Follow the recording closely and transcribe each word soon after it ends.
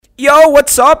Yo,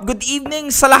 what's up? Good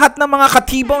evening sa lahat ng mga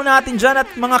katibaw natin dyan at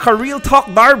mga ka-Real Talk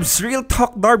Darbs. Real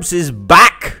Talk Darbs is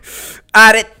back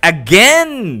at it again.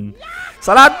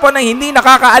 Sa lahat po ng hindi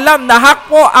nakakaalam, nahack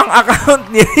po ang account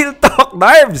ni Real Talk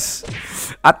Darbs.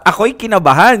 At ako'y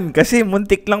kinabahan kasi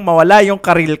muntik lang mawala yung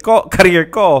career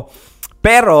ko.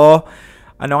 Pero,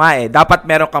 dapat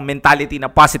meron kang mentality na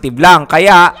positive lang.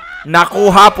 Kaya,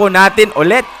 nakuha po natin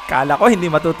ulit. Kala ko hindi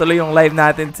matutuloy yung live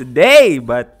natin today.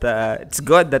 But it's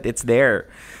good that it's there.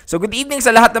 So, good evening sa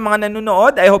lahat ng mga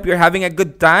nanonood. I hope you're having a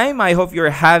good time. I hope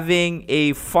you're having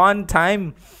a fun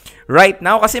time right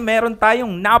now. Kasi meron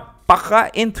tayong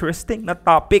napaka-interesting na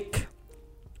topic.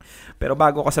 Pero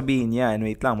bago ko sabihin yan,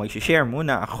 wait lang, mag-share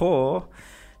muna ako.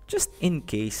 Just in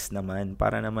case naman.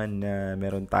 Para naman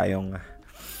meron tayong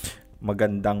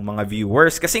magandang mga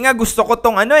viewers. Kasi nga gusto ko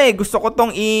tong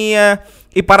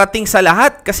iparating sa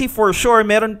lahat. Kasi for sure,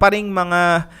 meron pa ring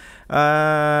mga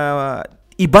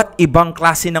iba't ibang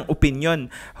klase ng opinion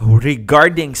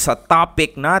regarding sa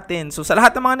topic natin. So sa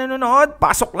lahat ng mga nanonood,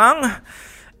 pasok lang.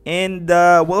 And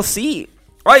we'll see.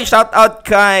 Oy, shout out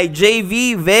kay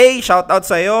JV Vey, shout out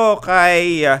sa iyo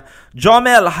kay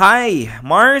Jomel, hi,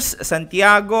 Mars,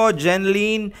 Santiago,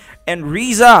 Jenlyn, and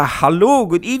Riza. Hello,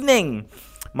 good evening.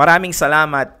 Maraming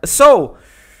salamat. So,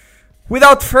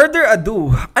 without further ado,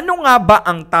 ano nga ba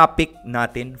ang topic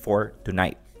natin for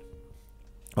tonight?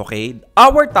 Okay,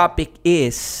 our topic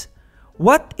is,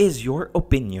 what is your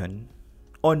opinion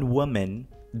on women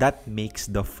that makes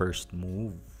the first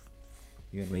move?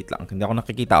 Yun, wait lang, hindi ako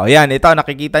nakikita. O yan, ito,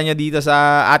 nakikita nyo dito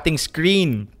sa ating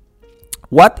screen.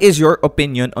 What is your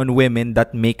opinion on women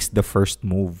that makes the first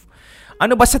move?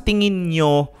 Ano ba sa tingin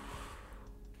nyo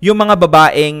yung mga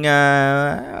babaeng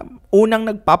unang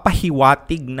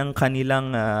nagpapahiwatig ng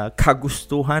kanilang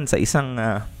kagustuhan sa isang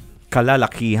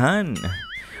kalalakihan?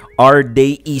 Are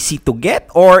they easy to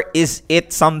get? Or is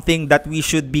it something that we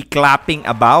should be clapping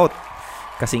about?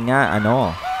 Kasi nga,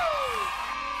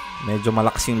 medyo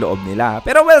malakas yung loob nila.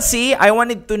 Pero we'll see. I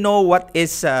wanted to know what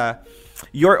is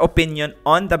your opinion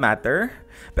on the matter.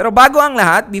 Pero bago ang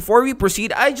lahat, before we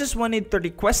proceed, I just wanted to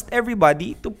request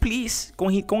everybody to please,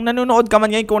 kung nanonood ka man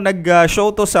ngayon, kung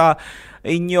nag-show to sa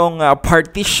inyong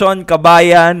partition,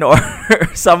 kabayan, or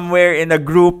somewhere in a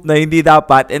group na hindi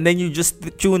dapat, and then you just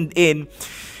tuned in.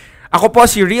 Ako po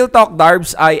si Real Talk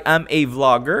Darbs. I am a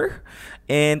vlogger.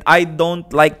 And I don't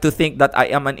like to think that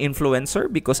I am an influencer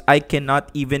because I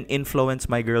cannot even influence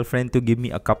my girlfriend to give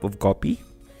me a cup of coffee.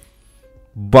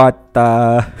 But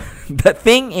the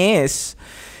thing is,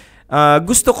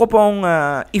 gusto ko pong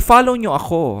i-follow nyo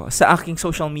ako sa aking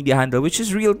social media handle, which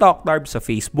is Real Talk Darbs sa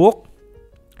Facebook,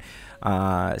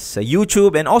 sa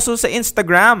YouTube, and also sa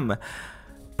Instagram.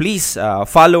 Please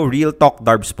follow Real Talk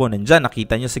Darbs po. Nandiyan,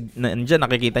 nakikita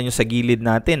nyo sa gilid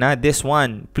natin. This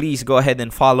one, please go ahead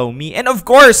and follow me. And of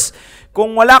course,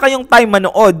 kung wala kayong time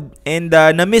manood and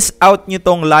na-miss out nyo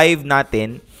tong live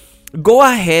natin, go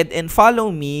ahead and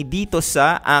follow me dito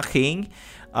sa aking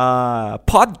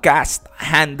podcast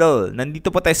handle. Nandito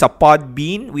po tayo sa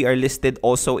Podbean. We are listed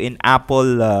also in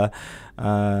Apple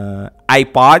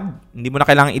iPod. Hindi mo na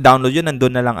kailangan i-download yun.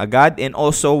 Nandun na lang agad. And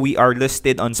also, we are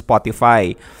listed on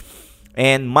Spotify.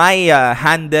 And my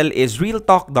handle is Real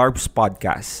Talk Darbs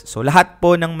Podcast. So, lahat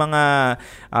po ng mga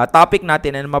topic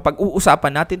natin na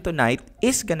mapag-uusapan natin tonight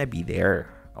is gonna be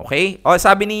there. Okay? O,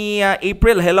 sabi ni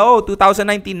April, hello,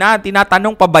 2019 na.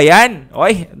 Tinatanong pa ba yan?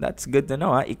 Oy, that's good to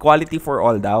know. Equality for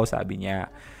all daw, sabi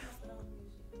niya.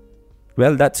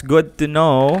 Well, that's good to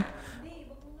know.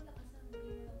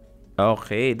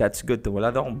 Okay, that's good to. Wala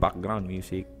daw akong background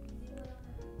music.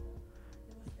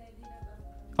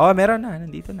 Oh, meron na.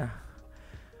 Nandito na.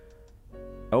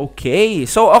 Okay.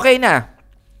 So, okay na.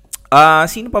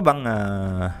 Sino pa bang...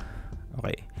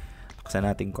 Okay. Laksan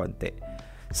natin konti.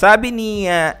 Sabi ni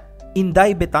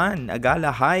Inday Betan,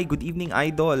 Agala, hi. Good evening,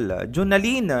 idol.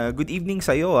 Jonaline, good evening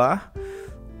sa'yo,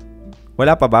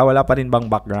 Wala pa ba? Wala pa rin bang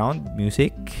background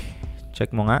music?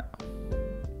 Check mo nga.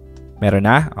 Meron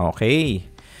na? Okay.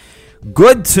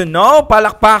 Good to know.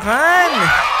 Palakpakan.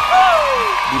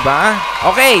 Diba?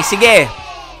 Okay, sige.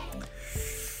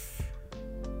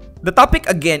 The topic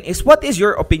again is, what is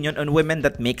your opinion on women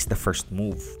that makes the first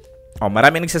move?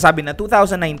 Marami nagsasabi na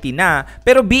 2019 na,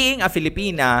 pero being a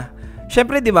Filipina,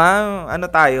 syempre, diba,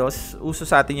 tayo, uso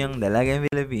sa atin yung dalagang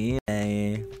Filipina.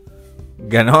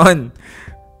 Ganon.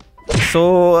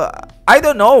 So, I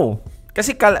don't know.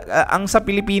 Kasi ang sa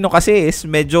Pilipino kasi is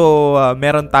medyo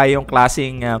meron tayong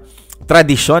klaseng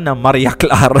tradisyon na Maria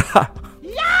Clara.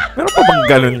 Meron pa bang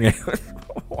ganun ngayon?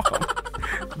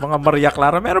 Mga Maria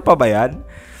Clara, meron pa ba yan?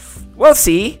 We'll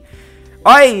see.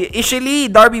 Oy, Ishili,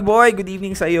 Darby Boy, good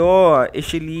evening sa'yo.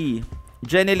 Ishili.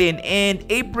 Jeneline. And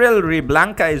April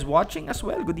Reblanca is watching as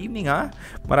well. Good evening, ha?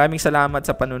 Maraming salamat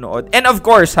sa panunood. And of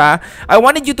course, ha, I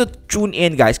wanted you to tune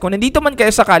in, guys. Kung nandito man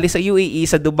kayo sakali sa UAE,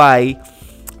 sa Dubai,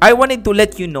 I wanted to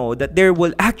let you know that there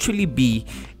will actually be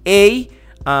a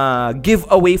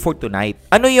giveaway for tonight.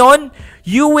 Ano yon?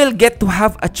 You will get to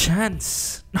have a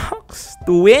chance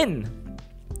to win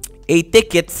a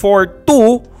ticket for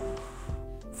two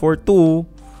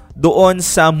doon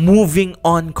sa Moving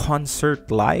On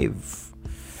Concert Live.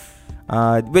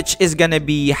 Which is gonna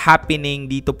be happening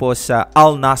dito po sa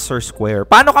Al Nasser Square.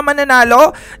 Paano ka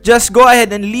mananalo? Just go ahead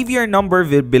and leave your number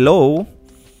below.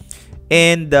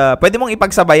 And pwede mong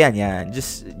ipagsabayan yan.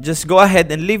 Just go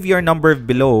ahead and leave your number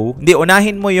below. Hindi,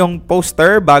 unahin mo yung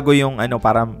poster bago yung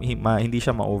para hindi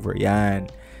siya ma-over.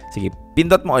 Yan. Sige,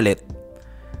 pindot mo ulit.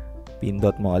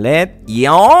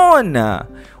 Yon!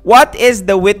 What is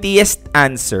the wittiest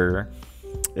answer?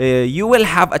 You will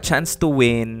have a chance to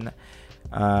win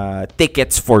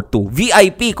tickets for two.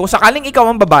 VIP. Kung sakaling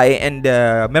ikaw ang babae and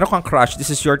meron kang crush,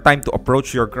 this is your time to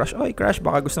approach your crush. Oy, crush,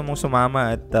 baka gusto mong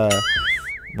sumama at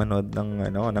manood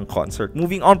ng concert.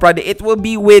 Moving on, Prade. It will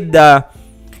be with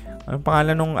anong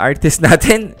pangalan ng artist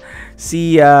natin?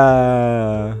 Si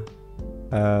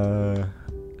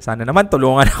sana naman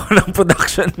tulungan ako ng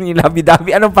production ni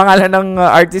Labi-Dabi. Anong pangalan ng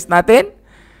artist natin?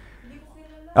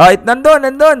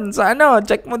 Nandun sa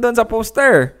check mo doon sa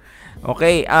poster.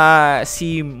 Okay,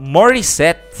 si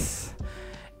Morissette.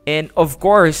 And of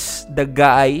course, the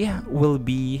guy will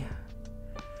be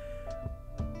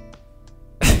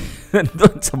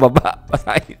nandun sa baba.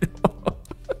 Pasahin mo.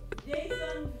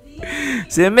 Jason D.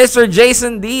 Si Mr.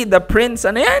 Jason D, the prince.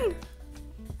 Ano yan?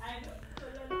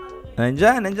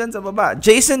 Nandyan sa baba.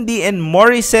 Jason D and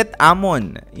Morissette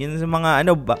Amon. Yun sa mga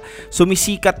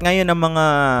sumisikat ngayon ng mga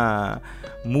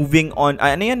moving on.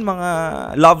 Mga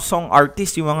love song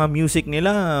artists, yung mga music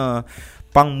nila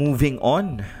pang moving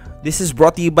on. This is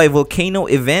brought to you by Volcano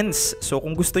Events. So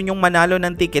kung gusto nyong manalo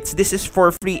ng tickets, this is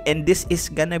for free and this is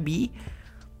gonna be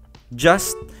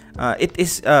just it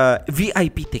is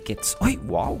VIP tickets. Ay,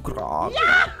 wow, grabe.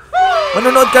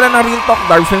 Manonood ka lang ng Real Talk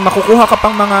Darwin, makukuha ka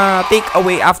pang mga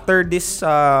takeaway after this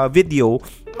video.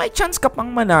 May chance ka pang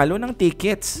manalo ng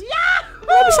tickets.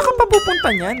 Bisa ka pa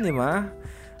pupunta niyan, di ba?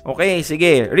 Okay,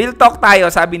 sige. Real talk tayo,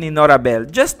 sabi ni Nora Bell.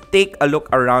 Just take a look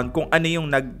around kung ano yung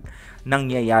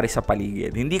nangyayari sa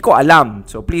paligid. Hindi ko alam,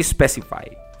 so please specify.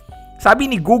 Sabi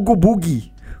ni Gugu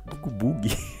Boogie.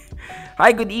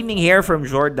 Hi, good evening here from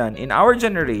Jordan. In our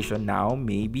generation now,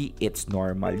 maybe it's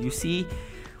normal. You see,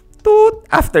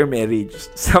 after marriage,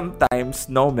 sometimes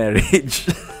no marriage.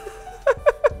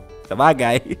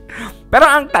 Sabagay. Pero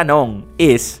ang tanong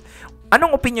is,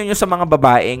 anong opinion nyo sa mga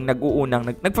babaeng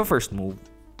nagpa-first move?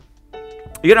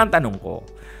 Yun ang tanong ko.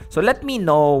 So let me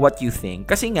know what you think.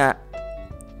 Kasi nga,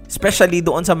 especially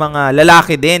doon sa mga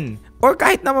lalaki din, or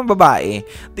kahit naman babae,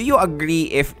 do you agree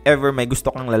if ever may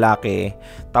gusto kang lalaki,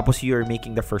 tapos you're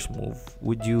making the first move?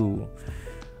 Would you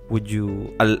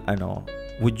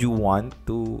want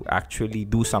to actually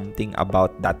do something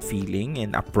about that feeling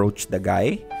and approach the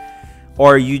guy?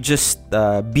 Or you just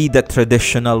be the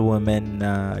traditional woman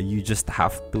na you just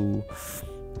have to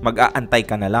mag-aantay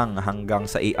ka na lang hanggang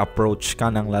sa i-approach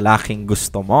ka ng lalaking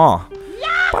gusto mo?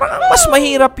 Parang mas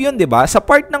mahirap yun, di ba? Sa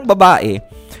part ng babae,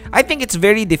 I think it's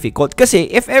very difficult kasi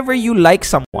if ever you like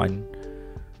someone,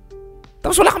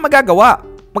 tapos wala kang magagawa,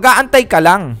 mag-aantay ka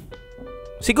lang.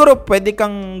 Siguro pwede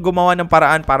kang gumawa ng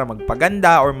paraan para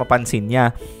magpaganda or mapansin niya.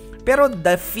 Pero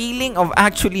the feeling of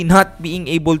actually not being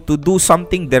able to do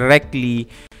something directly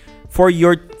for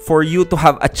you to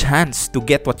have a chance to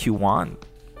get what you want.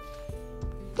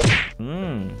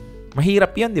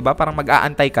 Mahirap 'yun, 'di ba? Parang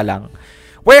mag-aantay ka lang.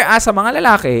 Whereas sa mga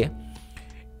lalaki,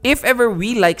 if ever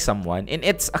we like someone and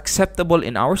it's acceptable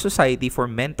in our society for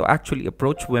men to actually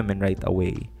approach women right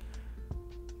away.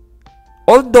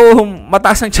 Although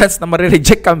mataas ang chance na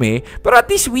ma-reject kami, pero at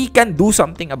least we can do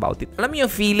something about it. Alam mo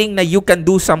yung feeling na you can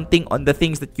do something on the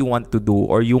things that you want to do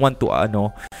or you want to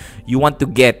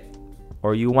get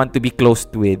or you want to be close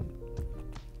to it.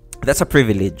 That's a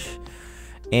privilege.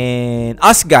 And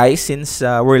us guys, since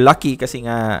we're lucky kasi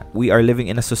nga we are living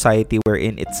in a society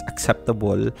wherein it's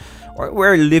acceptable, or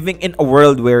we're living in a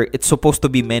world where it's supposed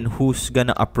to be men who's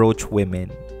gonna approach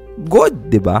women. Good,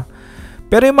 'di ba?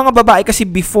 Pero yung mga babae kasi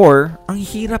before, ang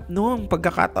hirap nung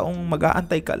pagkakataong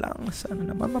mag-aantay ka lang. Sana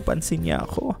naman mapansin niya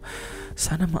ako.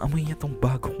 Sana maamoy niya tong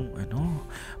bago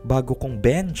kong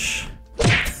bench.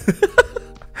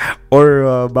 Or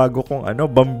bago kong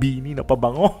bambini na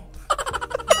pabango.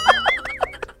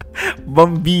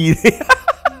 Bambini.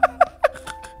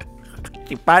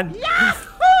 Tipan.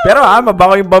 Pero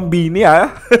mabango yung bambini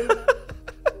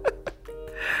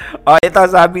Ito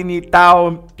sabi ni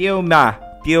Tioma.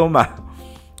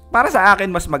 Para sa akin,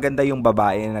 mas maganda yung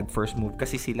babae na nag-first move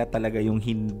kasi sila talaga yung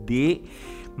hindi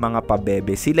mga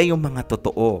pabebe. Sila yung mga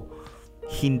totoo.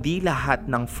 Hindi lahat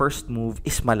ng first move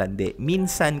is malandi.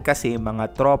 Minsan kasi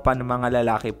mga tropa ng mga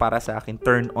lalaki para sa akin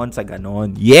turn on sa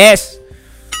ganon. Yes!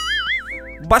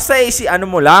 Basta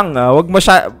mo lang, wag mo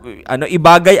siya,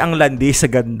 ibagay ang landi sa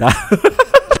ganda.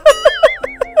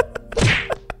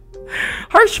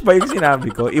 Harsh ba yung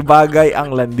sinabi ko? Ibagay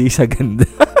ang landi sa ganda.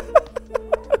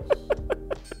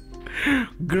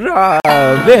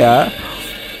 Grabe, ha?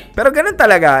 Pero ganun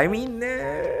talaga. I mean,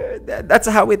 that's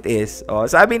how it is.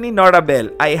 Sabi ni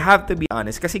Norabel, I have to be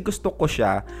honest kasi gusto ko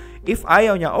siya. If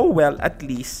ayaw niya, well, at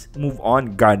least move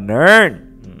on. Ganun.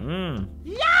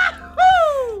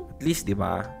 Yahoo! At least, di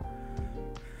ba?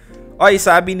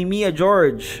 Sabi ni Mia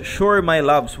George, sure my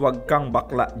loves, wag kang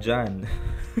bakla dyan.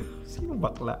 Sino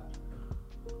bakla?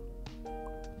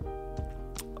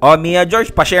 Mia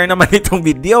George, pa-share naman itong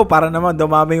video para naman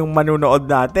dumami yung manunood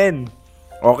natin.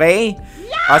 Okay?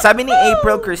 Sabi ni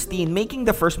April Christine, making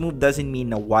the first move doesn't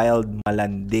mean na wild,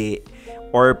 malandi,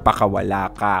 or pakawala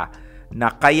ka.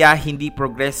 Na kaya hindi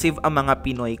progressive ang mga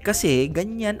Pinoy kasi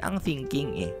ganyan ang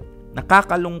thinking eh.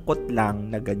 Nakakalungkot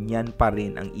lang na ganyan pa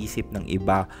rin ang isip ng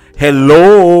iba.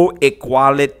 Hello,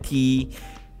 equality.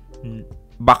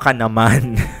 Baka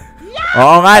naman.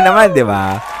 Oo nga naman, di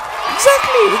ba?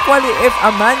 Exactly. Equality. If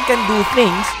a man can do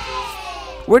things,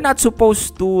 we're not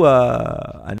supposed to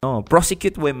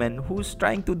prosecute women who's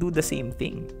trying to do the same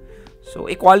thing.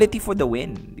 So, equality for the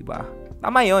win, di ba?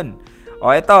 Tama yun.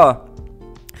 Ito.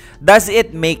 Does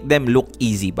it make them look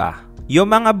easy ba? Yung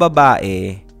mga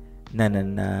babae na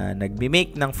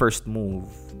nagme-make ng first move,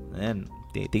 ayan,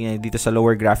 tingnan dito sa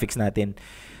lower graphics natin,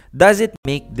 does it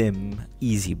make them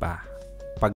easy ba?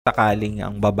 Pag sakaling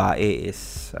ang babae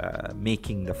is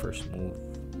making the first move.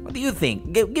 What do you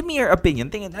think? Give me your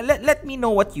opinion. Let me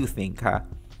know what you think, ha?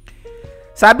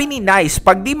 Sabi ni Nice,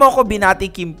 pag di mo ako binati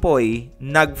Kimpoy,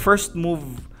 nag-first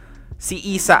move si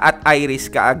Isa at Iris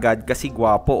kaagad kasi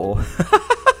gwapo,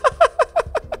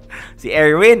 Si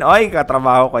Erwin,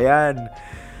 katrabaho ko yan.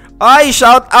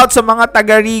 Shout out sa mga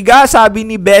taga-Riga, sabi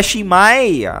ni Beshi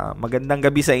Mai. Magandang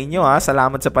gabi sa inyo, ha.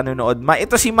 Salamat sa panonood.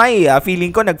 Ito si Mai,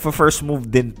 feeling ko nagfa-first move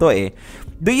din to eh.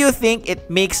 Do you think it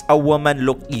makes a woman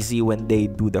look easy when they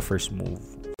do the first move?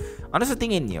 Ano sa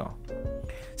tingin nyo?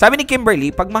 Sabi ni Kimberly,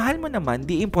 pag mahal mo naman,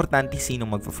 di importante sino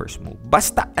magfa-first move.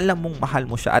 Basta alam mong mahal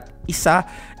mo siya at isa,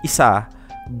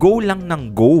 go lang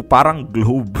ng go, parang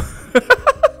globe.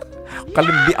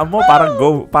 Kalimbian mo,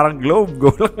 parang globe, go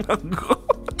lang ng go.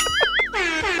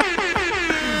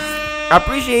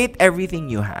 Appreciate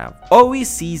everything you have. Always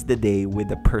seize the day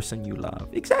with the person you love.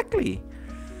 Exactly.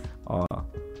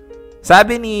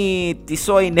 Sabi ni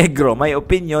Tisoy Negro, my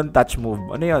opinion, touch move.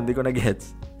 Ano yun? Hindi ko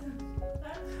na-gets.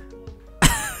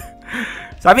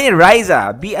 Sabi ni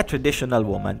Riza, be a traditional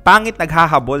woman. Pangit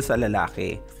naghahabol sa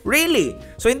lalaki. Really?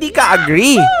 So, hindi ka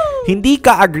agree. Hindi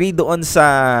ka agree doon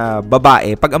sa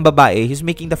babae. Pag ang babae, he's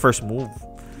making the first move.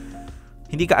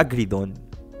 Hindi ka agree doon.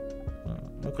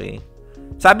 Okay.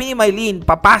 Sabi ni Mylene,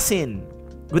 papasin.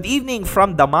 Good evening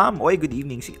from the mom. Good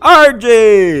evening si RJ.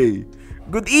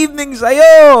 Good evening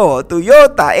sa'yo,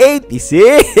 Toyota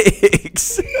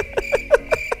 86.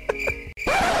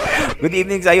 Good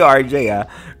evening sa'yo, RJ, ha.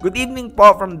 Good evening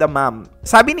po from the mom.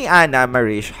 Sabi ni Ana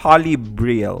Marish, Holly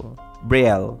Briel,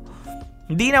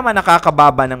 hindi naman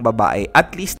nakakababa ng babae.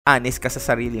 At least honest ka sa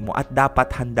sarili mo at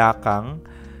dapat handa kang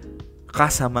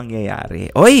sa mangyayari.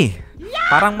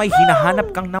 Parang may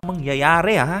hinahanap kang na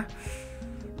mangyayari, ha?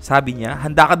 Sabi niya,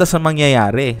 handa ka daw sa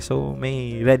mangyayari. So,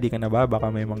 may ready ka na ba? Baka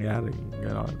may mangyari.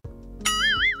 Ganon.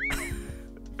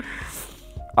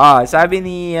 Sabi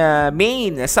ni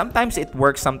Maine, sometimes it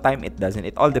works, sometimes it doesn't.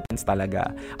 It all depends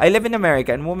talaga. I live in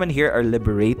America and women here are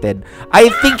liberated. I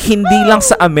think hindi lang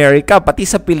sa Amerika, pati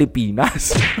sa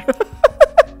Pilipinas.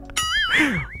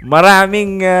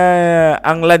 Maraming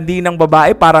ang landi ng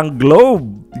babae parang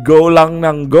globe. Go lang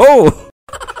ng go.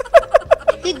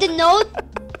 Did the note?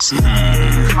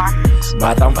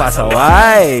 Batang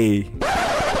pasaway.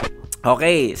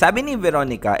 Okay, sabi ni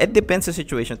Veronica, it depends sa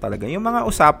situation talaga. Yung mga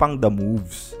usapang the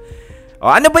moves.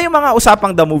 Ano ba yung mga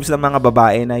usapang the moves ng mga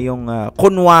babae na yung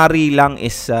kunwari lang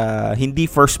is hindi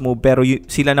first move pero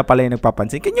sila na pala yung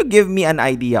nagpapansin? Can you give me an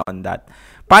idea on that?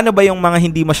 Paano ba yung mga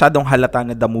hindi masyadong halata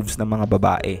na the moves ng mga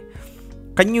babae?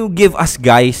 Can you give us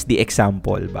guys the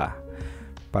example ba?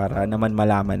 Para naman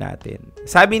malaman natin.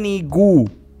 Sabi ni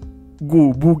Boogie.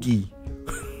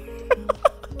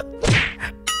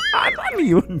 Ano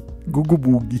yun? Gugu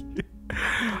Boogie.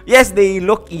 Yes, they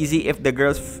look easy if the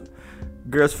girls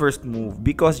girl's first move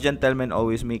because gentleman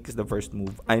always makes the first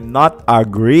move. I'm not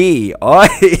agree.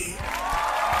 Oy.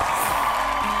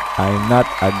 I'm not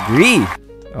agree.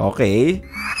 Okay.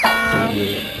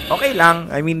 Okay lang.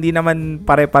 I mean, di naman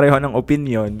pare-pareho ng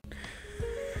opinion.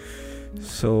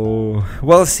 So,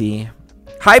 we'll see.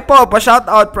 Hi po, pa-shout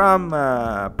out from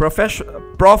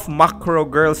Prof Macro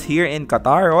Girls here in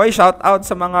Qatar. Oy, shout out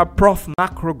sa mga Prof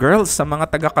Macro Girls sa mga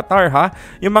taga Qatar, ha?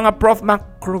 Yung mga Prof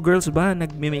Macro Girls ba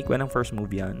nagme-make ba ng first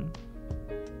move yan?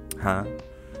 Ha?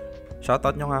 Shout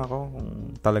out nyo nga ako kung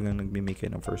talagang nagme-make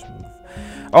kayo ng first move.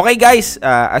 Okay guys,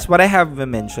 as what I have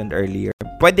mentioned earlier,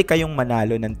 pwede kayong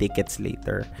manalo ng tickets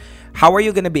later. How are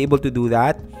you gonna be able to do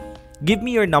that? Give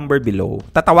me your number below.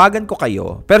 Tatawagan ko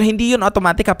kayo. Pero hindi yun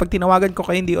automatic. Kapag tinawagan ko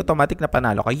kayo, hindi automatic na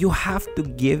panalo kayo. You have to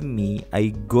give me a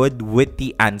good,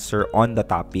 witty answer on the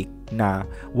topic na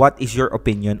what is your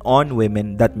opinion on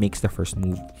women that makes the first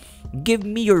move. Give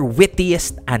me your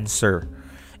wittiest answer.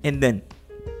 And then,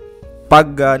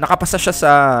 pag nakapasa siya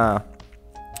sa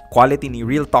quality ni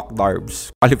Real Talk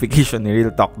Darbs, qualification ni Real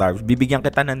Talk Darbs, bibigyan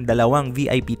kita ng 2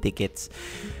 VIP tickets.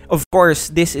 Of course,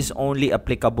 this is only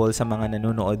applicable sa mga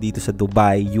nanonood dito sa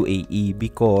Dubai, UAE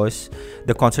because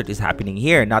the concert is happening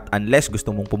here. Not unless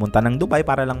gusto mong pumunta ng Dubai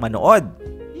para lang manood.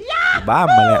 Diba?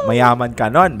 Mayaman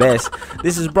ka nun, best.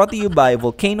 This is brought to you by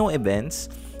Volcano Events.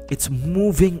 It's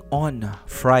moving on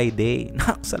Friday.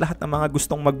 Sa lahat ng mga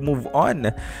gustong mag-move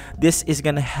on, this is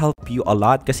gonna help you a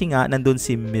lot kasi nga nandun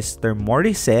si Mr.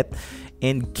 Morissette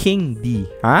and King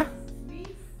D. Ha?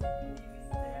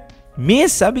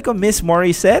 Sabi ko Miss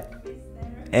Morissette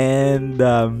and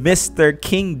Mr.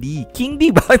 King D. King D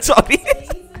ba? Sorry.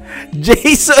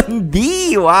 Jason D.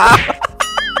 Wow.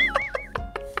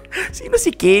 Sino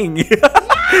si King?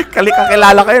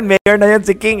 Kakilala ko yun. Mayor na yun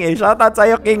si King eh. Shoutout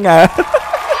sa'yo, King ha.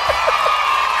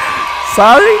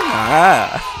 Sorry na.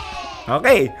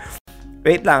 Okay.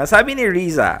 Wait lang. Sabi ni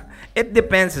Riza, it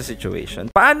depends sa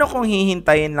situation. Paano kung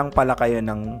hihintayin lang pala kayo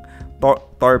ng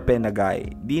torpe na guy?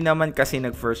 Di naman kasi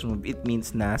nag-first move. It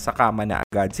means na sa kama na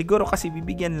agad. Siguro kasi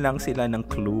bibigyan lang sila ng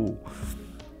clue.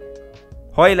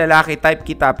 Hoy, lalaki, type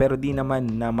kita pero di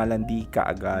naman na malandi ka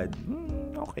agad.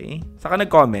 Okay. Saka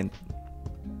nag-comment.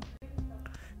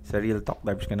 Sa Real Talk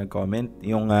Darbs ka nag-comment.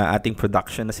 Yung ating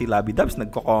production na si Labby Dubs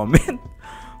nagko-comment.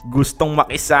 Gustong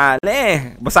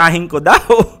makisali. Basahin ko daw.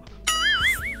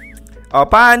 O,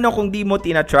 paano kung di mo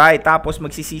tina-try tapos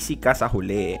magsisisi ka sa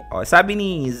huli? O, sabi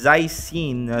ni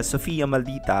Zaisin Sofia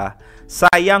Maldita,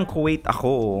 sayang Kuwait ako.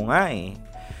 Oo nga eh.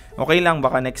 Okay lang,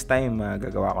 baka next time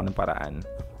gagawa ko ng paraan.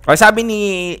 O, sabi ni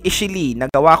Ishili,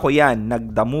 nagawa ko yan.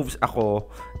 Nagda moves ako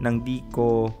nang di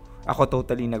ko ako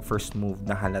totally nag-first move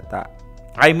na halata.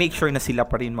 I make sure na sila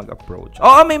pa rin mag-approach.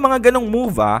 Oo, may mga ganong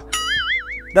move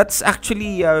That's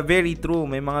actually very true.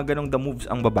 May mga ganong the moves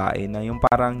ang babae na yung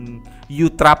parang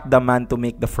you trap the man to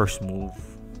make the first move.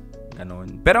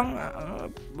 Ganon. Pero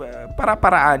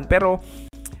para-paraan. Pero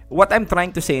what I'm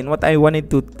trying to say and what I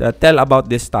wanted to tell about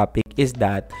this topic is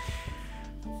that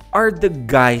are the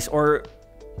guys or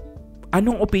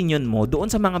anong opinion mo doon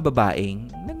sa mga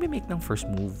babaeng nagme-make ng first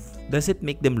move? Does it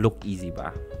make them look easy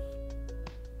ba?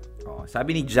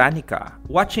 Sabi ni Janica,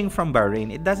 watching from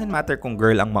Bahrain, it doesn't matter kung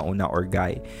girl ang mauna or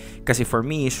guy. Kasi for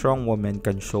me, strong women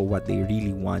can show what they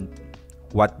really want,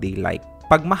 what they like.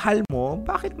 Pag mahal mo,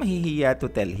 bakit mahihiya to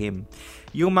tell him?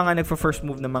 Yung mga nagfa-first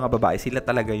move ng mga babae, sila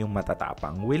talaga yung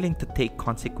matatapang. Willing to take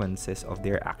consequences of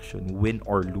their action, win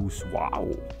or lose. Wow!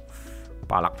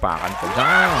 Palakpakan ko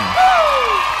dyan.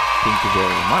 Thank you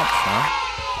very much, ha?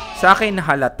 Sa akin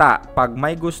halata, pag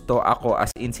may gusto ako as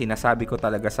in sinasabi ko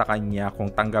talaga sa kanya kung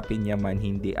tanggapin niya man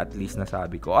hindi at least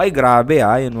nasabi ko. Ay grabe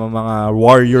ha, yun mga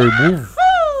warrior move.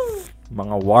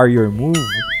 Mga warrior move.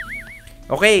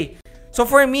 Okay. So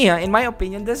for me in my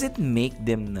opinion, does it make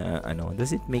them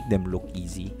look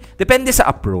easy? Depende sa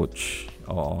approach.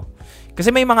 Oo. Kasi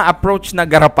may mga approach na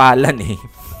garapalan eh.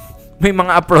 May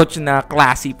mga approach na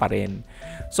classy pa rin.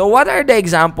 So, what are the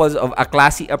examples of a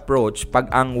classy approach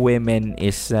pag ang women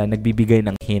is nagbibigay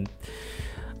ng hint?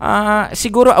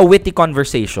 Siguro a witty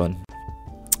conversation.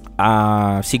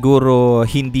 Siguro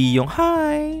hindi yung,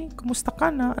 hi, kumusta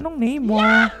ka na? Anong name mo?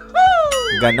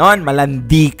 Ganon,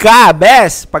 malandi ka,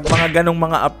 bes. Pag mga ganong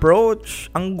mga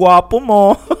approach, ang gwapo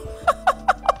mo.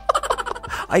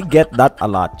 I get that a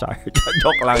lot, Char.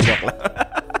 Joke lang.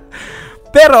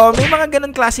 Pero may mga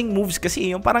ganun klaseng moves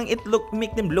kasi yung parang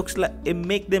make them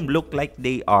look like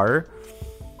they are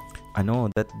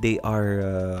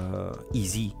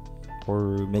easy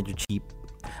or medyo cheap.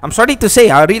 I'm sorry to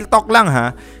say real talk lang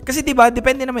kasi 'di ba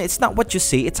depende naman, it's not what you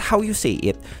say, it's how you say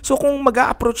it. So kung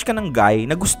mag-a-approach ka ng guy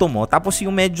na gusto mo tapos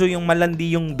yung medyo yung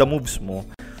malandi yung the moves mo,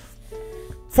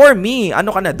 For me,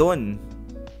 ano ka na dun?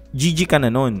 GG ka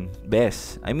na nun,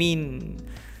 best. I mean,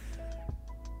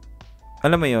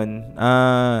 alam mo yun,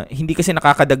 hindi kasi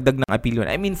nakakadagdag ng appeal yun.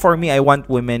 I mean, for me, I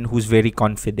want women who's very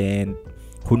confident,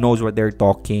 who knows what they're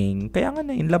talking. Kaya nga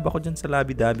in love ako dyan sa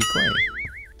labi-dabi ko eh.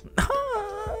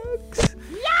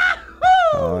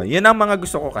 Yun ang mga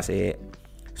gusto ko kasi.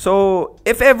 So,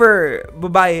 if ever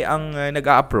babae ang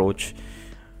nag-a-approach,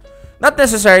 not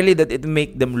necessarily that it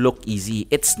make them look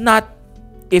easy. It's not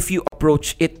if you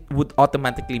approach it would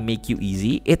automatically make you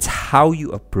easy. It's how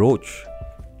you approach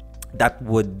that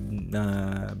would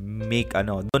make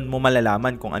doon mo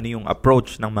malalaman kung ano yung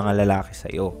approach ng mga lalaki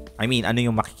sa'yo. I mean, ano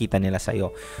yung makikita nila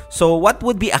sa'yo. So, what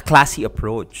would be a classy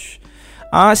approach?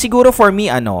 Siguro for me,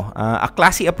 a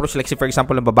classy approach, like say for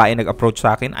example, ang babae nag-approach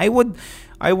sa akin, I would,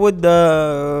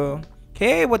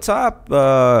 hey, what's up?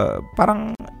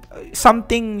 Parang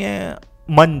something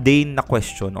mundane na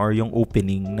question or yung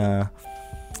opening na,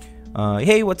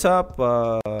 hey, what's up?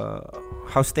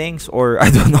 How's things? Or I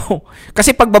don't know.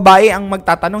 Kasi pag babae ang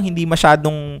magtatanong, hindi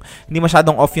masyadong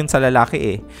off yun sa lalaki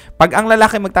eh. Pag ang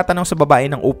lalaki magtatanong sa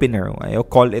babae ng opener,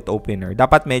 call it opener,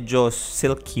 dapat medyo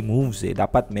silky moves eh.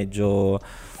 Dapat medyo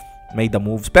may the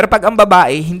moves. Pero pag ang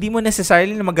babae, hindi mo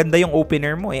necessarily na maganda yung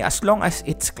opener mo eh. As long as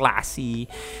it's classy,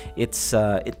 it's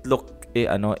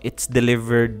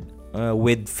delivered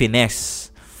with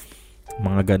finesse.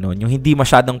 Mga ganon. Yung hindi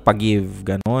masyadong pag-give.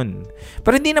 Ganon.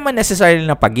 Pero hindi naman necessarily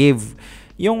na pag-give.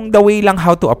 Yung the way lang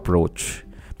how to approach.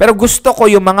 Pero gusto ko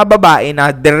yung mga babae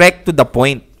na direct to the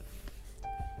point.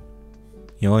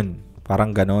 Yun.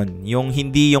 Parang ganon. Yung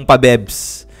hindi yung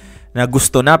pabebs na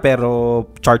gusto na pero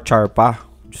char-char pa.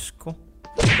 Diyos ko.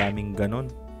 Daming ganon.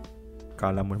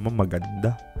 Kala mo naman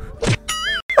maganda.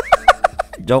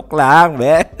 Joke lang,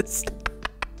 bes.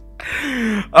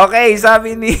 Okay,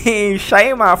 sabi ni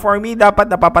Shaima, for me, dapat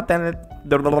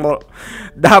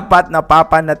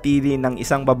napapanatili ng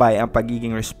isang babae ang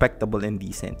pagiging respectable and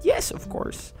decent. Yes, of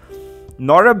course.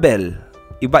 Norabel,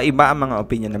 iba-iba ang mga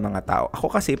opinion ng mga tao.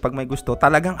 Ako kasi, pag may gusto,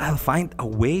 talagang I'll find a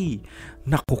way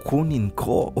na kukunin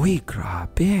ko. Uy,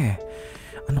 grabe.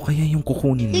 Ano kaya yung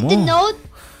kukunin mo?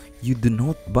 You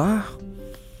denote ba?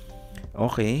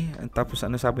 Okay. Tapos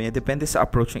ano sabi niya? Depende sa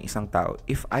approach ng isang tao.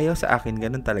 If ayaw sa akin,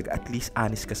 ganun talaga. At least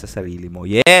honest ka sa sarili mo.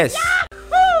 Yes!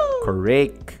 Yahoo!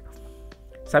 Correct.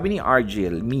 Sabi ni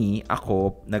Argel,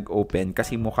 ako, nag-open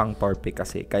kasi mukhang torpe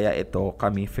kasi. Kaya ito,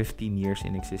 kami 15 years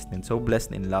in existence. So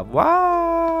blessed in love.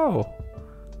 Wow!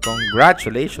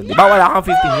 Congratulations. Di ba wala kang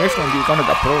 15 years kung hindi ikaw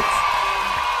nag-approach?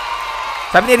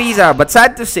 Sabi ni Riza, but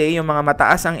sad to say, yung mga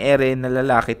mataas ang ere na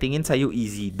lalaki, tingin sa'yo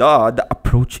easy. The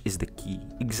approach is the key.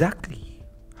 Exactly.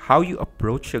 How you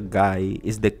approach a guy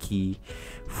is the key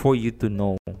for you to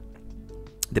know.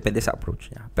 Depende sa approach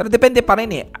niya. Pero depende pa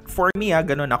rin eh. For me,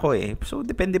 ganun ako eh. So,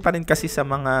 depende pa rin kasi sa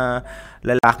mga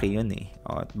lalaki yun eh.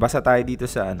 Basta tayo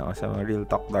dito sa Real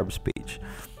Talk Darbs page.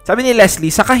 Sabi ni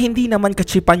Leslie, saka hindi naman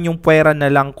kachipan yung pwera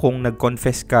na lang kung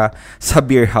nag-confess ka sa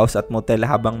beer house at motel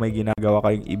habang may ginagawa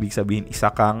kayong ibig sabihin isa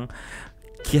kang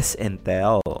kiss and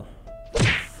tell.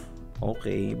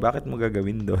 Okay, bakit mo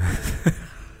gagawin doon?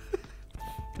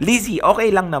 Lizzie, okay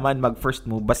lang naman mag-first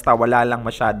move basta wala lang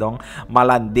masyadong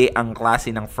malandi ang klase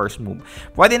ng first move.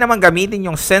 Pwede naman gamitin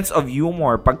yung sense of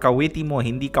humor pagka-witty mo,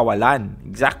 hindi kawalan.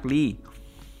 Exactly.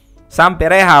 Sam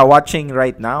Pereja, watching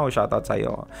right now. Shoutout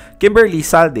sa'yo. Kimberly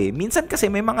Salde, minsan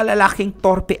kasi may mga lalaking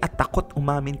torpe at takot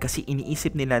umamin kasi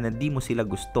iniisip nila na di mo sila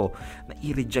gusto, na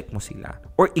i-reject mo sila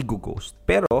or i-ghost.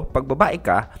 Pero pag babae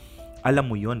ka, alam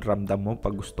mo yun, ramdam mo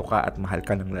pag gusto ka at mahal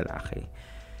ka ng lalaki.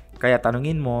 Kaya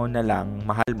tanungin mo na lang,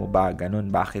 mahal mo ba? Ganun,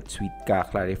 bakit sweet ka?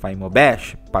 Clarify mo,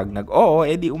 besh. Pag nag-oo,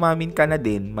 edi umamin ka na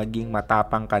din. Maging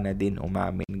matapang ka na din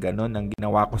umamin. Ganun ang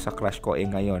ginawa ko sa crush ko.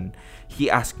 Ngayon,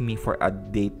 he asked me for a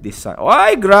date this Sunday.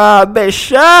 Ay, grabe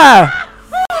siya!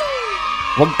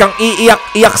 Huwag kang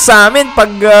iiyak-iyak sa amin pag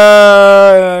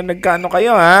nagkaano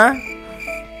kayo, ha?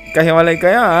 Kahiwalay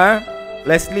kayo, ha?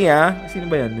 Leslie, ha? Sino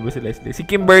ba yan? Di ba si Leslie? Si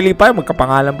Kimberly pa.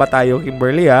 Magkapangalan pa tayo,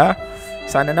 Kimberly, ha?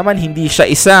 Sana naman hindi siya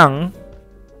isang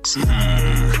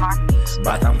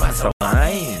batang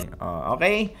pasaway.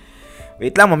 Okay?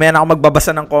 Wait lang, mamaya na ako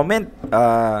magbabasa ng comment.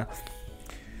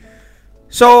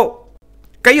 So,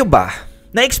 kayo ba?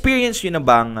 Na-experience nyo na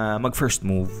bang mag-first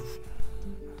move?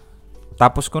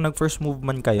 Tapos kung nag-first move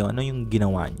man kayo, ano yung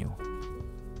ginawa nyo?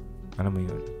 Ano mo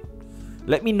yun?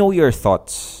 Let me know your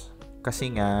thoughts.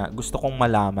 Kasi nga, gusto kong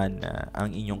malaman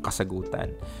ang inyong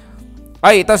kasagutan.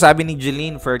 Ay, ito sabi ni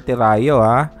Jeline Fertirayo,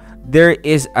 ha. There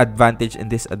is advantage and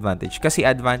disadvantage. Kasi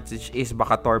advantage is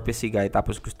baka torpe si guy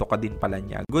tapos gusto ka din pala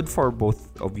niya. Good for both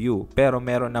of you. Pero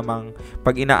meron namang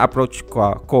pag ina-approach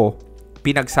ko,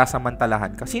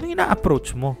 pinagsasamantalahan ka, sino yung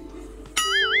na-approach mo?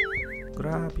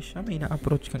 Grabe siya, may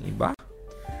na-approach kang iba?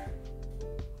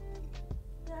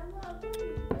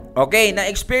 Okay,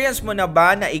 na-experience mo na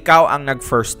ba na ikaw ang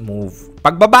nag-first move?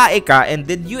 Pag babae ka, and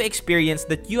did you experience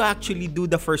that you actually do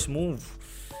the first move?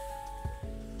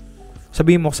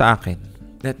 Sabihin mo sa akin.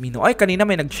 Let me know. Ay, kanina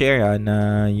may nag-share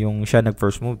na yung siya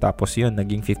nag-first move, tapos yun,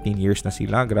 naging 15 years na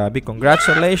sila. Grabe,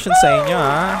 congratulations sa inyo,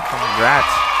 ha?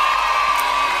 Congrats.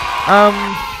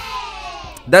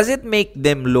 Does it make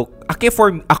them look...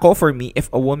 For me, if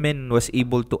a woman was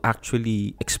able to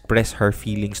actually express her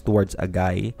feelings towards a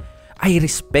guy, I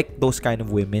respect those kind of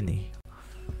women eh.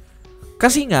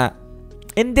 Kasi nga,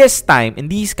 in these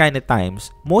kind of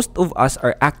times, most of us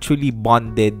are actually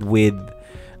bonded with,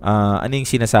 ano yung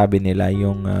sinasabi nila,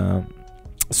 yung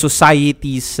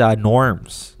society's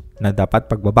norms. Na dapat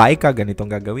pag babae ka,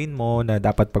 ganitong gagawin mo. Na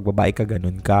dapat pag babae ka,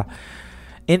 ganun ka.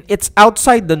 And it's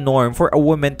outside the norm for a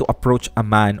woman to approach a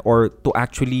man or to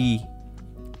actually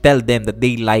tell them that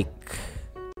they like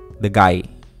the guy.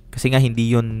 Kasi nga hindi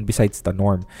yun besides the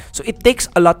norm. So it takes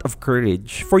a lot of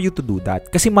courage for you to do that.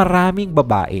 Kasi maraming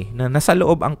babae na nasa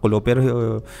loob ang kulo pero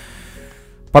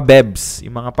pabebs,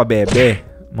 yung mga pabebe,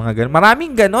 mga ganun.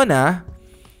 Maraming ganun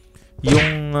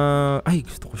Yung ay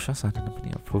gusto ko siya, sana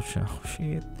naman i-approach siya. Oh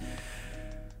shit.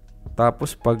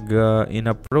 Tapos pag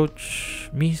in-approach,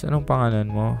 miss, anong pangalan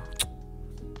mo?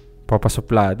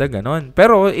 Papasuplada, ganun.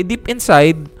 Pero deep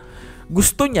inside,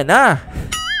 gusto niya na.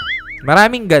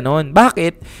 Maraming ganon.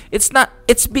 Bakit?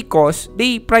 It's because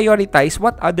they prioritize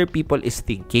what other people is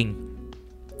thinking.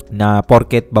 Na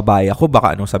porket babae ako,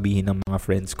 baka anong sabihin ng mga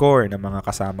friends ko, or ng mga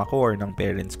kasama ko, or ng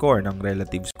parents ko, or ng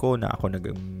relatives ko na ako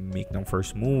nag-make ng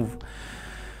first move.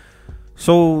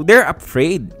 So, they're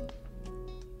afraid.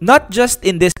 Not just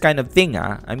in this kind of thing,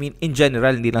 I mean, in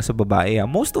general, hindi lang sa babae,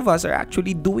 Most of us are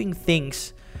actually doing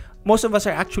things. Most of us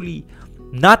are actually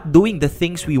not doing the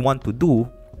things we want to do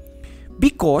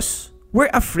because we're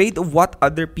afraid of what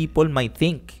other people might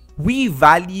think. We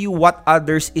value what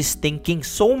others is thinking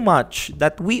so much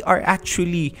that we are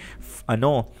actually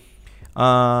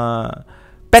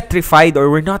petrified,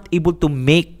 or we're not able to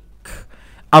make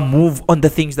a move on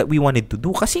the things that we wanted to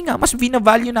do. Kasi nga, mas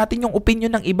binavalue natin yung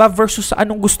opinion ng iba versus sa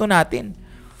anong gusto natin.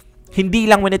 Hindi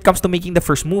lang when it comes to making the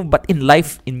first move, but in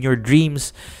life, in your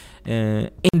dreams,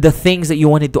 in the things that you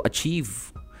wanted to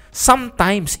achieve.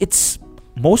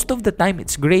 Most of the time,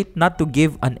 it's great not to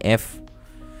give an F.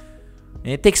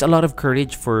 And it takes a lot of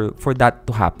courage for that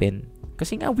to happen.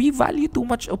 Kasi nga, we value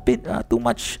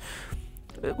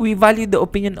we value the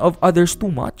opinion of others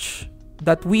too much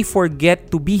that we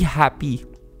forget to be happy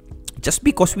just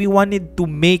because we wanted to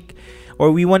make,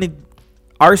 or we wanted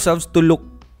ourselves to look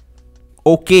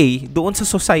okay doon sa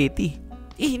society.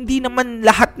 Hindi naman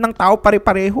lahat ng tao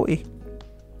pare-pareho eh.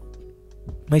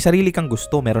 May sarili kang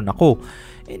gusto, meron ako.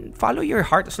 And follow your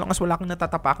heart as long as wala kang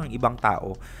natatapakang ibang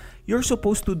tao. You're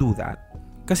supposed to do that.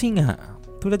 Kasi nga,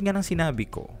 tulad nga ng sinabi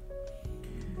ko,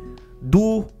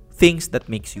 do things that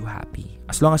makes you happy.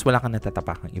 As long as wala kang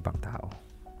natatapakang ibang tao.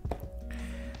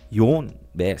 Yun,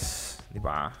 best.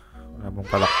 Diba? Wala bang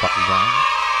palakpak dyan?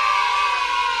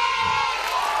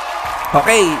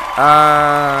 Okay,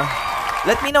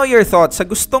 let me know your thoughts sa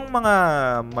gustong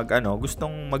mga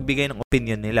gustong magbigay ng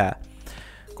opinion nila.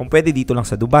 Kung pwede dito lang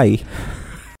sa Dubai.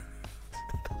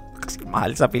 Kasi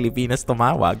mahal sa Pilipinas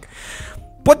tumawag.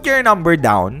 Put your number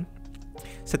down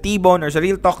sa T-Bone or sa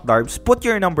Real Talk Darbs. Put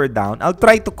your number down. I'll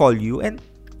try to call you and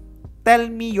tell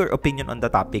me your opinion on the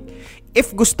topic.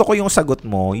 If gusto ko yung sagot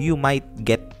mo, you might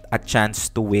get a chance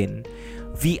to win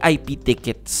VIP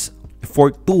tickets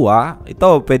for 2.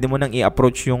 Ito, pwede mo nang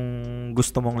i-approach yung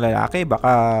gusto mong lalaki.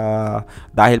 Baka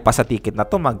dahil pa sa ticket na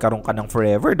to, magkaroon ka ng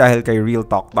forever dahil kay Real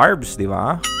Talk Darbs, di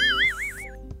ba?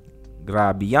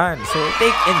 Grabe yan. So,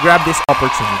 take and grab this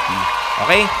opportunity.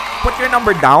 Okay? Put your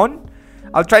number down.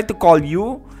 I'll try to call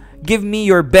you. Give me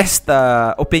your best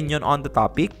opinion on the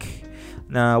topic.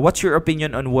 What's your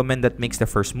opinion on women that makes the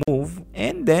first move?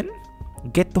 And then,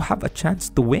 get to have a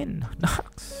chance to win.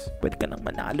 Naks, pwede ka nang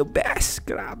manalo, best.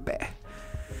 Grabe.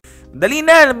 Dali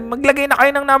na, maglagay na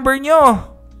kayo ng number nyo.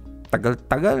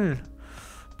 Tagal-tagal.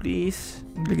 Please,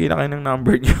 maglagay na kayo ng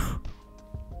number nyo.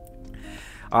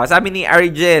 Sabi ni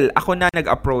Arigel, ako na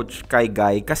nag-approach kay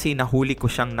Guy kasi nahuli ko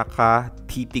siyang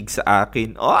nakatitig sa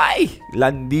akin. Oy!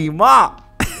 Landi mo!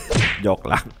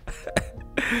 Joke lang.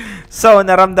 So,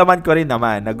 naramdaman ko rin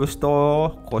naman na gusto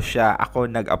ko siya. Ako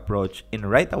nag-approach in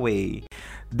right away.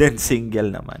 Then,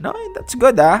 single naman. No, that's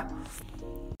good,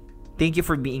 Thank you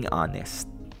for being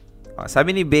honest.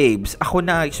 Sabi ni Babes, ako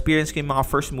na-experience ko yung mga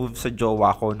first move sa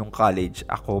jowa ko nung college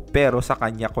ako, pero sa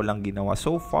kanya ko lang ginawa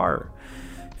so far.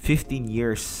 15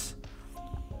 years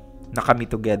na kami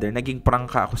together. Naging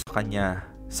prangka ako sa kanya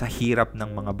sa harap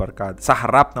ng mga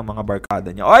barkada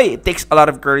niya. Oy, it takes a lot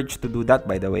of courage to do that,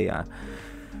 by the way.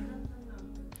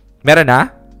 Meron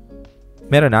na?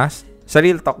 Sa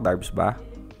Real Talk Darbs ba?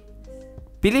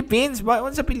 Philippines? Ba?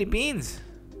 Ano sa Philippines?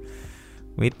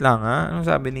 Wait lang, Anong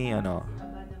sabi ni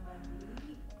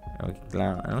Wait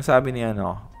lang. Anong sabi ni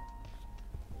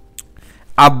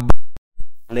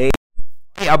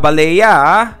Abaleya,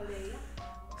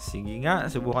 Sige nga,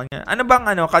 subukan nga. Ano bang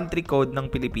country code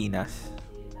ng Pilipinas?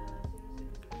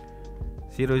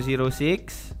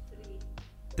 006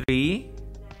 3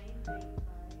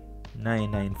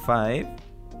 995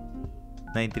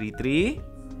 933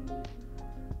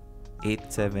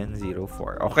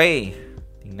 8704. Okay.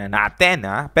 Tingnan natin,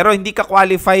 Pero hindi ka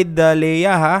qualified,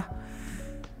 Leia,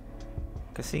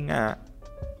 Kasi nga,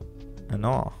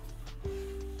 tingnan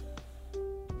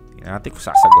natin kung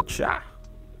sasagot siya.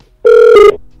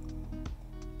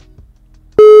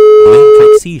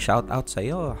 Trixie, shout out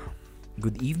sa'yo.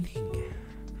 Good evening.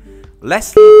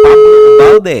 Leslie Pablo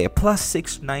Ubalde,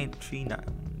 +639.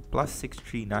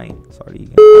 Sorry.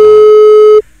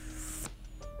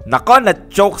 Nako,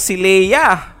 na-choke si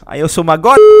Leia. Ayaw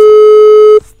sumagot.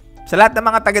 Sa lahat ng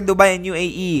mga taga Dubai and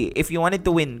UAE, if you wanted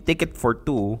to win ticket for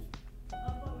 2.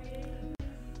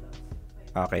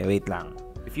 Okay, wait lang.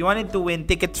 If you wanted to win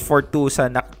tickets for 2 sa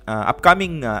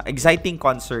upcoming exciting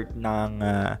concert ng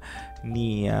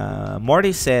ni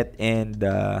Morissette and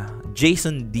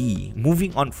Jason D,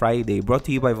 Moving on Friday, brought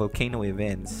to you by Volcano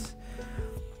Events,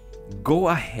 go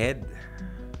ahead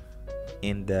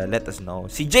and let us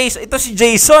know. Ito si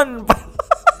Jason.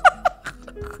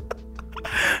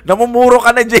 Namumuro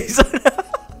ka na, Jason.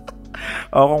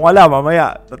 O kung wala,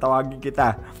 mamaya tatawagin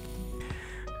kita.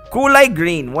 Kulay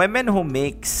green, women who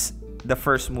makes the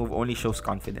first move only shows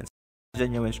confidence,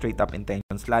 genuine straight up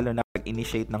intentions, lalo na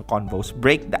pag-initiate ng convos,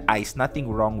 break the ice, nothing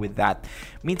wrong with that.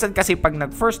 Minsan kasi pag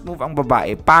nag-first move ang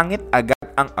babae, pangit agad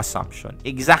ang assumption.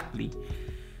 Exactly.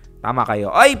 Tama kayo.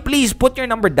 Oy, please put your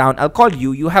number down. I'll call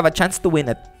you. You have a chance to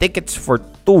win tickets for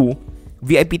 2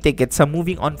 VIP tickets sa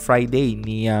Moving on Friday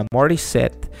ni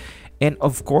Morissette and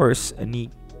of course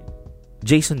ni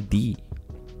Jason D,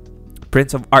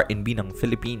 Prince of R&B ng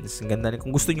Philippines. Ang ganda. Kung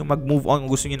gusto nyo mag-move on,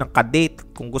 kung gusto nyo ng kadate,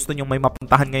 kung gusto nyo may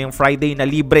mapuntahan ngayong Friday na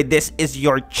libre, this is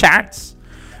your chance.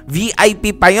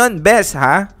 VIP pa yon, best,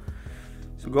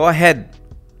 So go ahead.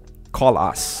 Call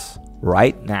us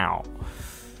right now.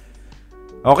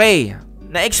 Okay.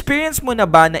 Na-experience mo na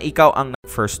ba na ikaw ang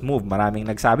first move? Maraming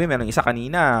nagsabi. Merong isa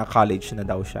kanina, college na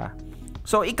daw siya.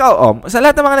 So, ikaw, sa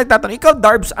lahat ng mga nagtatanong, ikaw,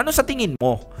 Darbs, ano sa tingin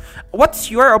mo?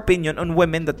 What's your opinion on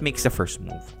women that makes the first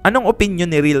move? Anong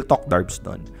opinion ni Real Talk Darbs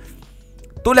doon?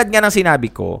 Tulad nga ng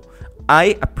sinabi ko,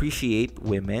 I appreciate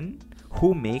women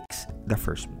who makes the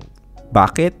first move.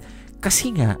 Bakit?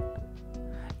 Kasi nga,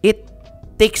 it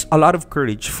takes a lot of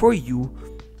courage for you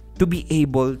to be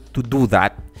able to do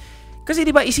that. Kasi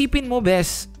diba, isipin mo,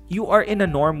 Bes, you are in a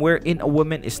norm wherein a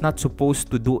woman is not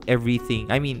supposed to do everything.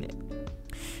 I mean,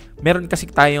 meron kasi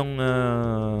tayong,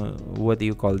 what do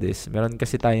you call this? Meron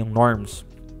kasi tayong norms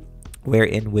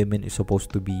wherein women is supposed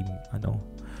to be,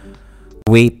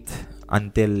 wait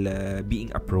until being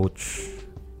approached.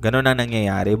 Ganon na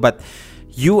nangyayari. But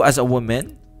you as a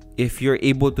woman, if you're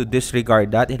able to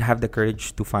disregard that and have the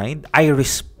courage to find, I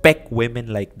respect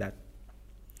women like that.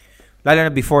 Lalo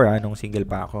na before, nung single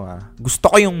pa ako,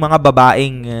 gusto ko yung mga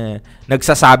babaeng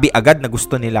nagsasabi agad na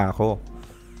gusto nila ako.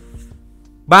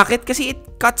 Bakit? Kasi it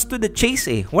cuts to the chase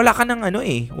Wala ka ng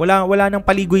wala nang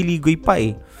paligoy-ligoy pa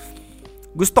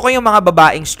Gusto ko yung mga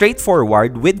babaeng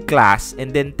straightforward with class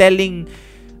and then telling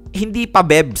hindi pa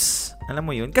bebs. Alam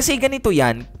mo yun? Kasi ganito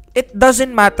yan. It doesn't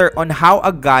matter on how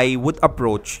a guy would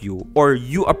approach you or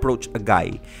you approach a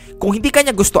guy. Kung hindi ka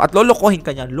niya gusto at lolokohin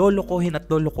ka niya,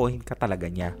 lolokohin ka talaga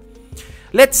niya.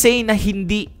 Let's say na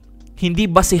hindi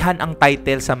basihan ang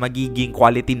title sa magiging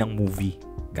quality ng movie.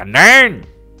 Ganun!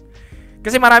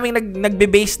 Kasi maraming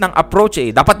nagbe-base ng approach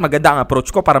Dapat maganda ang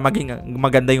approach ko para maging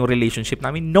maganda yung relationship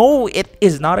namin. No, it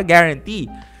is not a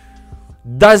guarantee.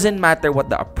 Doesn't matter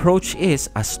what the approach is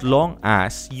as long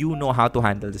as you know how to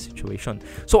handle the situation.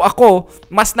 So ako,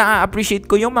 mas na-appreciate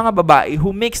ko yung mga babae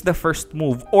who makes the first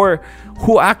move or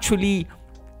who actually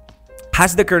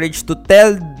has the courage to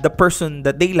tell the person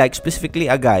that they like, specifically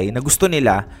a guy, na gusto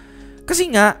nila.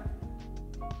 Kasi nga,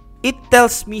 it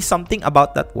tells me something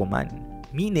about that woman.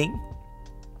 Meaning,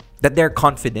 that they're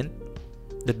confident,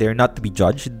 that they're not to be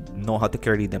judged, know how to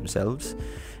carry themselves.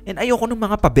 And ayoko ng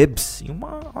mga pabebs. Yung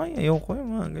mga, ayoko yung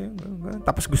mga ganyan.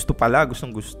 Tapos gusto pala,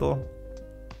 gustong gusto.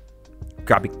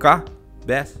 Grabe ka.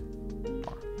 Best.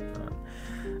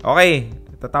 Okay.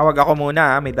 Tatawag ako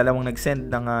muna. May dalawang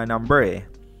nag-send ng number eh.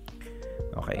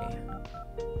 Okay.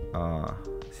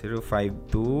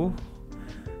 052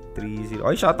 30.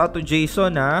 Ay, shout out to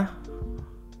Jason ha.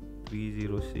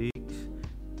 306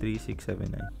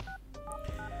 3679.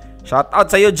 Shout out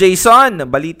sa iyo, Jason.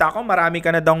 Balita ko marami ka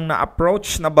na daw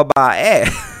na-approach na babae.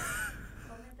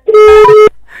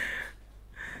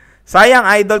 Sayang,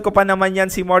 idol ko pa naman yan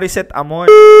si Morissette Amon.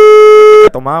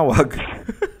 Tumawag.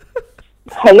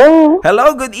 Hello.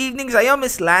 Hello, good evening sa iyo,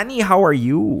 Miss Lani. How are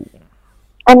you?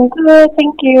 I'm good,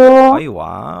 thank you. Ay,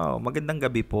 wow. Magandang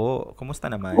gabi po. Kumusta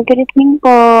naman? Good evening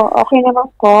po. Okay naman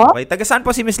po. Okay, taga saan po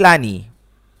si Miss Lani?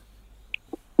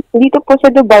 Dito po sa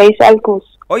Dubai, sa Alcus.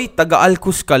 Oy,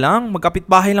 taga-Alcus ka lang.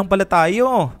 Magkapit-bahay lang pala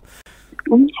tayo.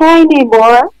 Hi,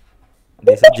 neighbor.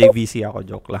 Hindi, sa JVC ako.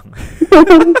 Joke lang.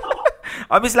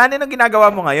 Miss Lani, anong ginagawa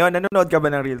mo ngayon? Nanonood ka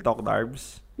ba ng Real Talk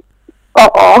Darbs?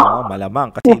 Oo.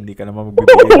 Malamang. Kasi hindi ka naman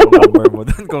magbibigay ng number mo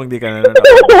doon kung hindi ka nanonood.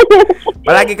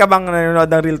 Palagi ka bang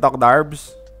nanonood ng Real Talk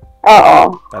Darbs?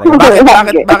 Oo.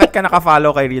 Bakit ka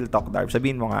naka-follow kay Real Talk Darbs?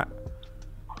 Sabihin mo nga.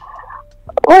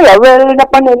 Well,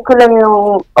 napanood ko lang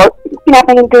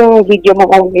pinapanood ko yung video mo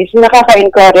always.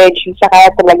 Nakaka-encourage.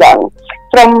 Saka talagang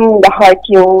from the heart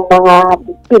yung mga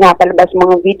pinapalabas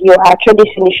mga video. Actually,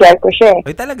 sinishare ko siya.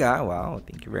 Ay, talaga? Wow.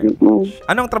 Thank you very much.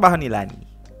 Anong trabaho ni Lani?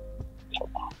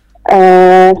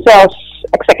 Sales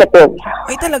executive.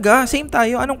 Ay, talaga? Same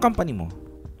tayo. Anong company mo?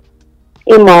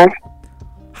 Imar.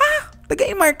 Ha?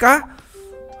 Taga-Imar ka?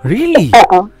 Really?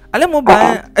 Oo. Alam mo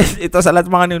ba, ito sa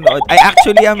lahat mga nanonood, I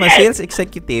actually am a sales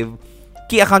executive,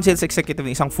 key account sales executive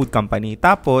ng isang food company.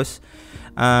 Tapos,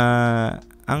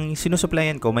 ang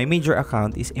sinusuplayan ko, my major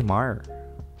account is Imar.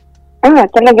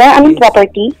 Talaga? Anong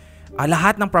property?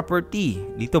 Lahat ng property.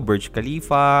 Dito, Burj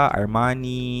Khalifa,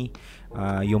 Armani,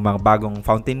 yung mga bagong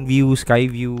Fountain Views, Sky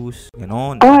Views,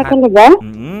 gano'n. Talaga?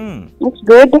 Mm-hmm. That's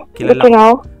good. Kilala. Good to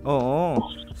know. Oo.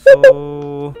 So,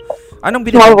 anong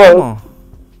binibenta mo?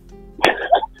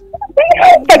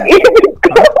 Pag-ibig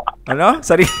ko. Ano?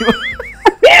 Sarili mo?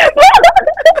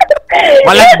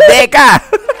 Malandi ka!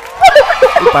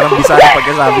 Parang bisaya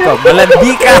pagkasabi ko.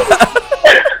 Malandi ka!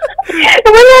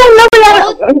 Wala.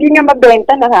 Hindi nga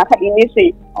magbenta, nakakainis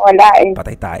eh. Wala eh.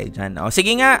 Patay tayo dyan.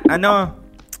 Sige nga,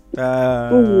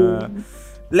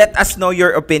 let us know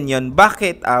your opinion.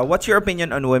 Bakit? What's your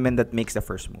opinion on women that makes the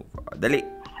first move? Dali.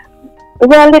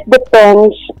 Well, it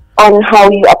depends on how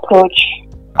you approach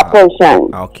a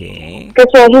person. Okay.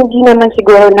 Kasi hindi naman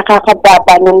siguro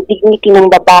nakakababa ng dignity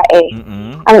ng babae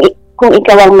kung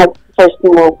ikaw ang mag-first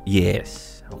move.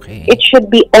 Yes. Okay. It should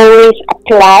be always a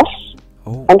class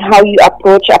on how you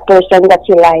approach a person that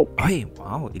you like. Ay,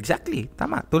 wow. Exactly.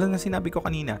 Tama. Tulad ng sinabi ko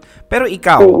kanina. Pero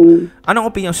ikaw, anong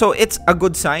opinion? So, it's a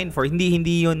good sign for hindi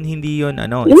yun,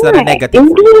 it's not a negative.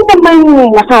 Hindi naman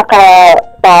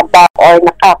nakakababa or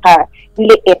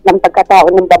nakakaliit ng pagkatao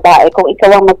ng babae kung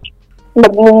ikaw ang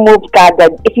mag-move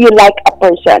kagad if you like a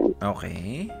person.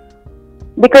 Okay.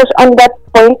 Because on that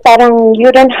point, parang you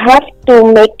don't have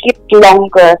to make it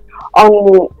longer on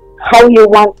how you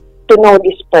want to know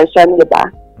this person, di ba?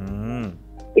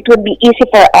 It would be easy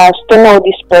for us to know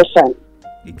this person.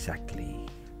 Exactly.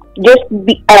 Just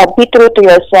be true to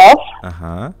yourself.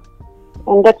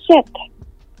 And that's it.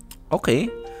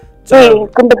 Okay. So,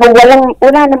 kumbaga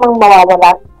wala namang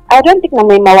mawawala. I don't think na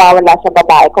may mawawala sa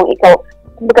babae kung ikaw,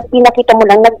 kumbaga pinakita mo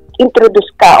lang,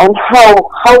 nag-introduce ka on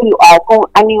how you are, kung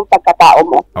ano yung pagkatao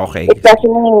mo. Okay. It doesn't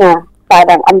mean na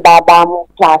parang ang baba mo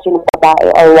klase ng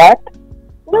babae or what.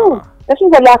 No. Kasi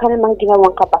wala ka namang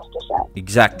ginawang kabastusan.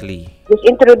 Exactly. Just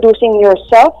introducing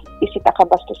yourself, is it a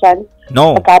kabastusan?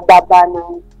 No. Pagkababa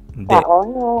ng tao?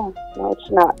 No,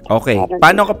 it's not. Okay.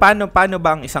 Paano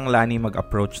ba ang isang Lani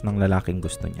mag-approach ng lalaking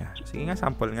gusto niya? Sige nga,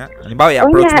 sample nga. Halimbawa,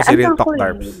 i-approach mo si Real Talk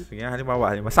Darbs. Sige nga,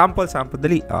 halimbawa. Sample,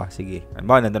 dali. Sige.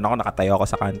 Halimbawa, nandun ako, nakatayo ako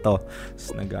sa kanto.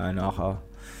 Tapos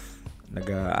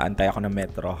nag-aantay ako ng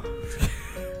metro.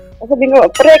 Sabi ko,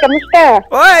 pre, kamusta?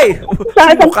 Oy!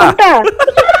 Saan punta?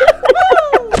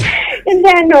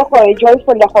 Hindi,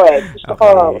 joyful ako eh. Gusto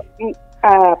ko,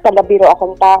 palabiro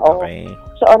akong tao. Okay.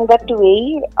 So, on that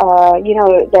way,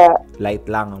 the... Light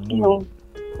lang ang mood.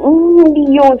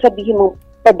 Hindi yung sabihin mo,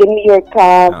 pa-demure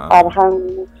ka,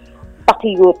 parang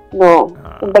pa-cute, no?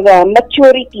 Kumbaga,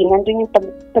 maturity, nandun yung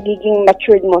pagiging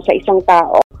matured mo sa isang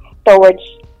tao towards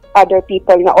other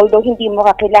people na although hindi mo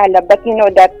kakilala, but you know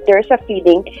that there's a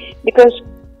feeling because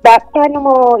paano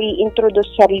mo i-introduce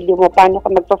sarili mo, paano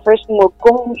ka magpa-first move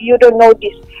kung you don't know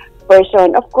this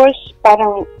person. Of course,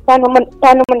 parang paano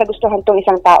mo nagustuhan tong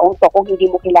isang taong to kung hindi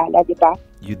mo kilala, di ba?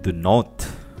 You do not.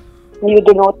 You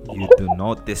denote. You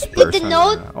denote this You person.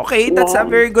 denote? Okay, that's a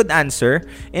very good answer.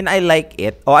 And I like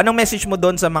it. O, anong message mo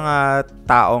doon sa mga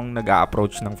taong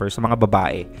nag-a-approach ng first, sa mga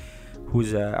babae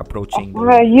who's approaching them?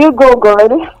 You go,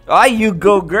 girl. Ay, you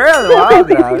go, girl! Wow,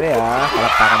 grabe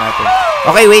palakpakan natin.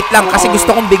 Okay, wait lang. Kasi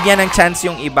gusto kong bigyan ng chance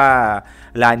yung iba,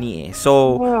 Lani eh.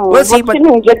 So, we'll see. But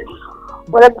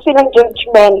Wala silang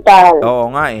judgmental.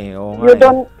 Oo nga eh.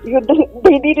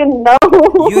 They didn't know.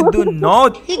 You do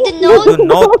not. You denote? You do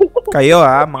not. Kayo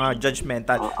mga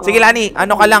judgmental. Sige Lani,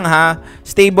 ano ka lang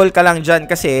stable ka lang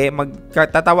dyan kasi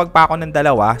magtatawag pa ako ng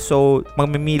dalawa. So,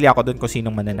 magmimili ako dun kung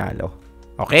sinong mananalo.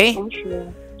 Okay? Oh,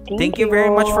 sure. Thank you very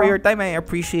much for your time. I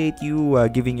appreciate you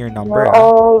giving your number. You're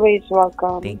always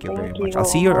welcome. Thank you very much. I'll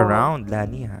see you around,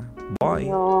 Lani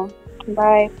Bye.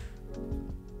 Bye.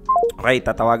 Okay,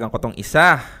 tatawagan ko tong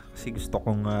isa kasi gusto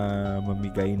kong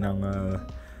mamigay ng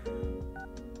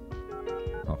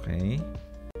Okay,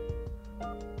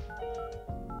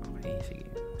 sige.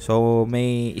 So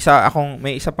may isa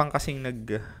pang kasing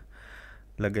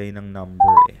naglagay ng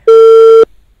number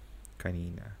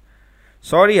kanina.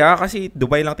 Sorry kasi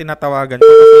Dubai lang tinatawagan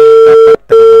ko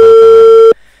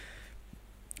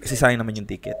kasi sayang naman yung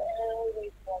ticket.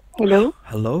 Hello,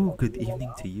 good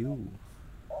evening to you.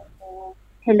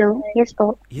 Hello? Yes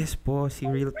po. Yes po, si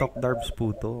Real Talk Darbs po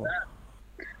to.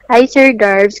 Hi Sir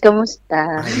Darbs,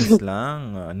 kamusta? Ayos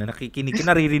lang. Nakikinig,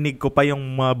 naririnig ko pa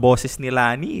yung boses ni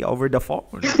Lani over the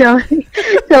phone.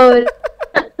 Sorry.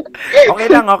 Okay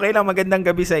lang. Magandang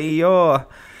gabi sa iyo.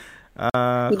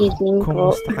 Good evening po.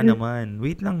 Kumusta ka naman?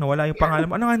 Wait lang, nawala yung pangalan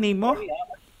mo. Ano nga name mo?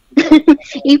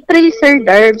 April, Sir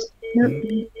Darbs.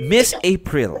 Miss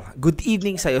April. Good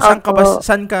evening sa'yo.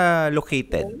 Saan ka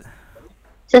located?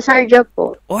 Sa Sharjah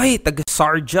po. Oy, taga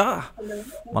Sharjah.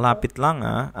 Malapit lang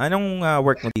Anong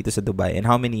work mo dito sa Dubai and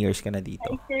how many years ka na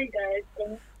dito?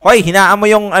 Hoy, hinaan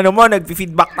mo yung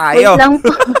nag-feedback tayo. Wait lang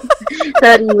po.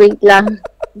 Sorry, wait lang.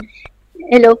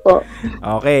 Hello po.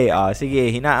 Okay,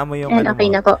 sige, hinaan mo yung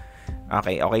okay na po.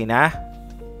 Okay na?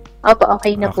 Opo,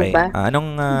 okay na po ba?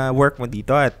 Anong work mo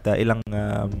dito at ilang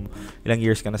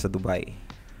years ka na sa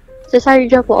Dubai? Sa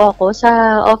Sharjah po ako,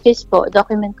 sa office po,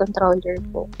 document controller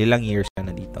po. Ilang years ka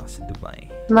na dito sa Dubai?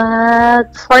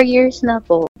 4 years na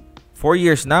po. 4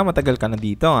 years na? Matagal ka na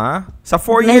dito, Sa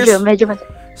 4 years? Medyo.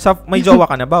 May jowa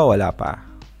ka na ba o wala pa?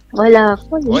 Wala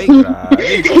po. Uy,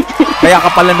 grabe. Kaya ka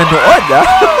pala nanood,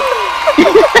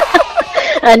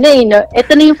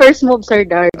 Ito na yung first move, Sir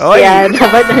Darbs. Kaya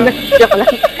dapat joke lang.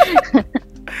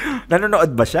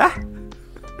 Nanonood ba siya?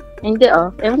 Hindi,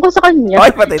 ewan ko sa kanya.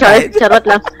 Oy, patay tayo. Charot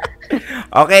lang.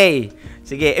 Okay.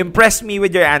 Sige, impress me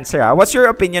with your answer, What's your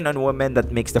opinion on women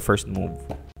that makes the first move?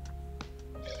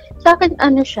 Sa akin,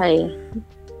 siya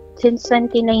since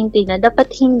 2019 na,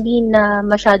 dapat hindi na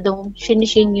masyadong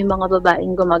shinishin yung mga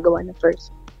babaeng gumagawa ng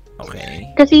first. Okay.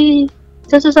 Kasi,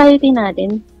 sa society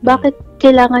natin, bakit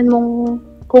kailangan mong,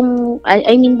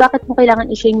 bakit mo kailangan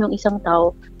i-shame yung isang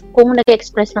tao kung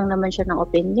nag-express lang naman siya ng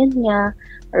opinion niya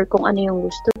or kung ano yung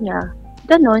gusto niya.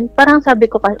 Ganon, parang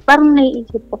parang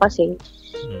naiisip ko kasi,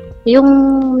 yung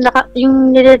ng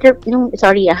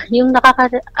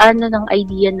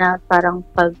idea na parang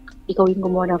pag ikaw yung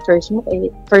gumawa ng first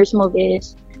move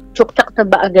is chuk-chak na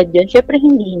ba agad yun? Syempre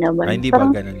hindi naman. Hindi ba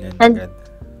ganun yan agad?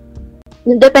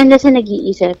 Depende sa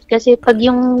nag-iisip. Kasi pag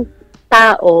yung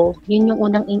tao, yun yung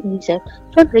unang iniisip,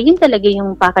 syempre yun talaga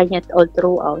yung paka niya all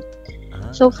throughout.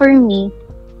 So for me,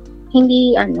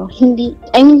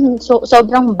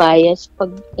 sobrang bias pag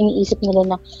iniisip nila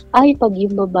na, pag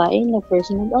yung babae na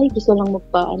first move, gusto lang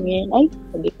magpaano yan.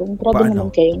 Sabi ko, grabe naman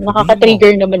kayo.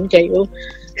 Nakaka-trigger naman kayo.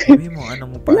 Sabi mo,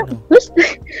 paano? Gusto.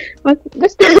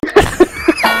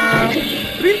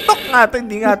 Real talk nga to,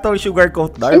 hindi nga to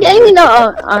sugarcoat dar.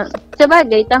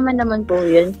 Sabagay, tama naman po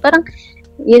yun. Parang,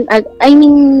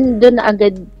 doon na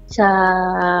agad sa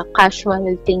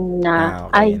casual thing na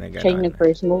siya yung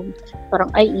first move. Parang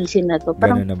easy na to.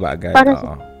 Parang ganun na ba agad?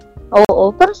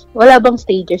 Oo. Parang wala bang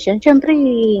stages yan? Siyempre,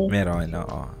 meron,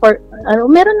 oo.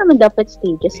 Meron naman dapat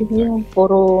stages. Hindi yung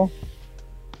puro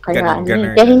kaya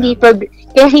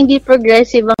hindi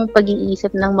progressive ang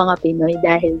pag-iisip ng mga Pinoy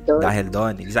dahil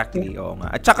doon. Exactly. Oo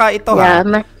nga. At saka ito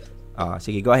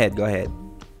sige, go ahead.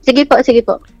 Sige po.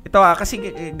 Ito kasi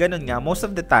ganun nga, most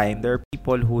of the time, there are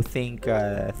people who think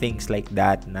things like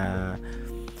that na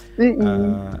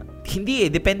hindi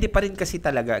depende pa rin kasi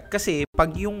talaga. Kasi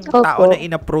pag yung tao na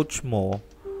in-approach mo,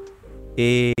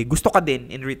 gusto ka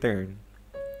din in return,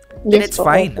 then it's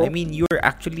fine. I mean, you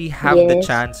actually have the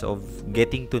chance of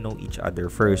getting to know each other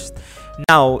first.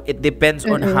 Now, it depends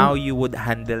on how you would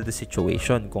handle the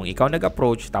situation. Kung ikaw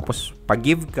nag-approach, tapos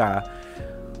pag-give ka,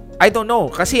 I don't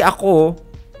know. Kasi ako,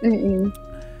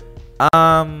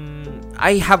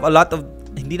 I have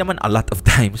hindi naman a lot of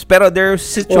times, pero there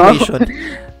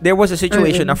was a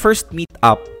situation na first meet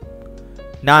up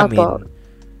namin. Opo.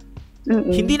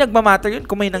 Hindi nagmamatter yun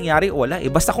kung may nangyari o wala eh.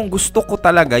 Basta kung gusto ko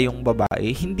talaga yung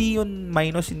babae, hindi yun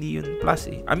minus, hindi yun plus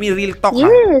eh. I mean, real talk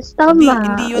Yes, tama.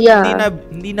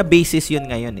 Hindi na basis yun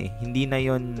ngayon eh. Hindi na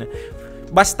yun.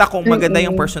 Basta kung maganda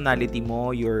yung personality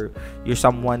mo, you're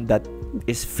someone that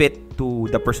is fit to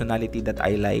the personality that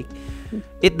I like.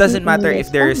 It doesn't matter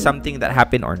if there is something that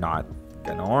happened or not.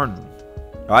 Ganon.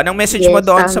 Anong message mo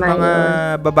doon sa mga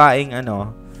babaeng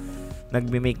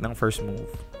nagme-make ng first move?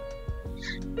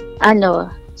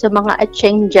 Sa mga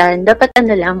atcheng dyan, dapat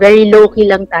very low-key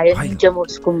lang tayo. Ninja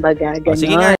moves, kumbaga. Ganon.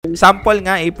 Sige nga, sample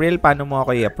nga, April, paano mo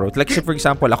ako i-approach? Like, for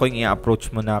example, ako yung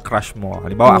i-approach mo na crush mo.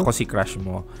 Halimbawa, ako si crush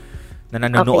mo na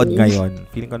nanonood ngayon.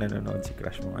 Feeling ko nanonood si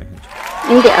crush mo ngayon.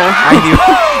 Hindi Hindi ba?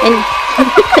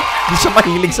 Hindi siya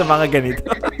mahilig sa mga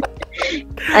ganito.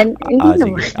 Hindi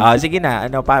naman. Sige na,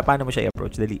 paano mo siya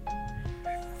i-approach? Dali.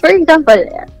 For example,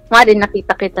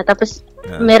 nakita kita, tapos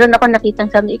meron ako nakitang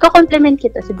sabi, iko-compliment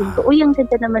kita, sabihin ko, uy, ang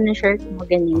ganda naman ng shirt mo,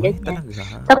 ganyan.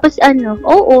 Tapos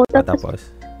tapos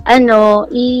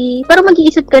parang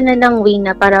mag-iisip ka na ng way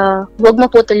na para huwag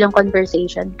maputol yung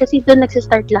conversation. Kasi doon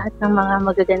nagsistart lahat ng mga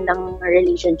magagandang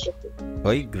relationship.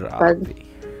 Oy, grabe.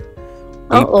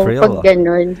 April. Pag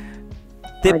ganun.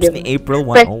 Tips ni April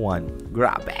 101.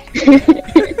 Grabe.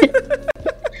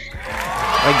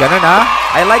 Ay, ganun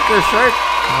I like your shirt.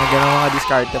 Ganun mga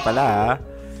diskarte pala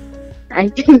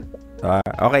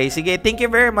Okay, sige. Thank you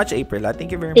very much, April.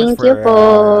 Thank you very much Thank you po.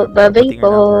 Bye-bye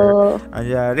po.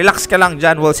 Relax ka lang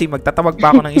dyan. We'll see. Magtatawag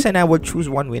pa ako ng isa na we'll choose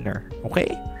one winner.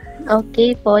 Okay?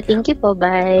 Okay po. Thank you po.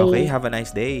 Bye. Okay, have a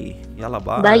nice day. Yalla,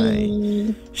 bye.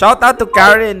 Bye. Shout out to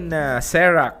Karen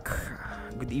Serak.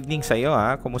 Good evening sa'yo,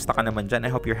 Kumusta ka naman dyan? I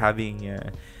hope you're having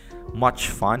much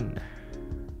fun.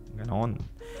 Ganon.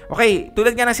 Okay,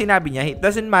 tulad nga ng sinabi niya, it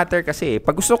doesn't matter kasi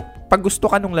pag gusto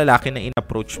ka nung lalaki na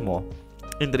in-approach mo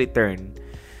in return,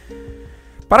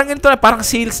 parang ganito na, parang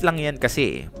sales lang yan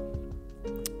kasi.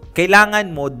 Kailangan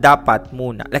mo dapat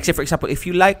muna, like say for example, if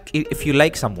you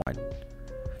like someone,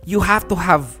 you have to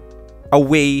have a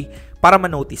way para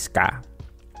ma-notice ka.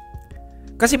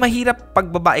 Kasi mahirap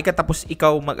pag babae ka tapos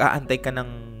ikaw mag-aantay ka ng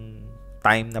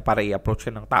time na para i-approach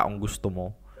ka ng taong gusto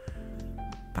mo.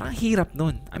 Parang hirap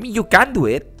nun. I mean, you can do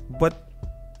it, but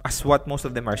as what most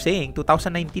of them are saying,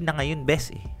 2019 na ngayon,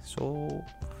 best eh. So,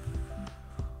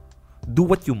 do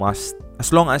what you must.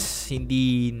 As long as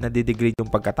hindi nade-degrade yung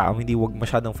pagkatao, hindi wag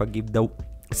masyadong forgive daw.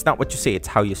 It's not what you say,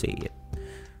 it's how you say it.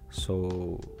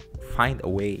 So, find a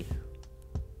way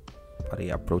para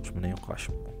i-approach mo na yung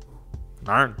crush mo.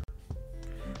 Narn.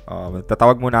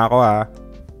 Tatawag muna ako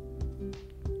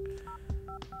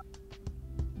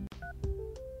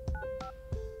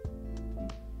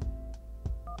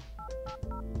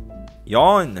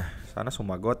Yon. Sana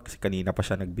sumagot kasi kanina pa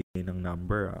siya nagbigay ng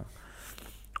number.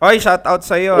 Oy, shout out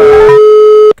sa iyo,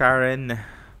 Karen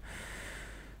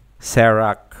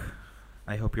Serak.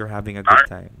 I hope you're having a good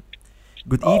time.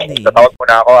 Good evening. Tatawag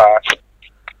muna ako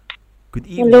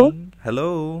Good evening.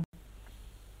 Hello.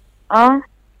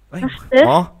 Ay,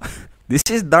 this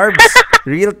is Darbs.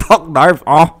 Real talk, Darbs.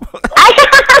 Wala.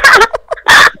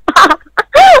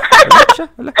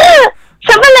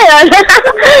 Siya pala yun?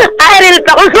 Real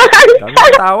talk.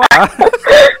 Dami tawa.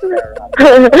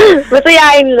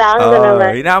 Masuyain lang.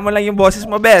 Hinaan mo lang yung boses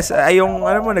mo, Bes. Ay, yung,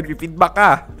 nagpi-feedback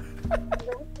ka.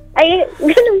 Ay,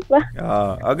 ganun ba?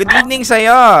 Good evening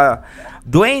sa'yo.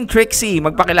 Dwayne Trixie,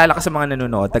 magpakilala ka sa mga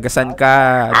nanonood. Tagasan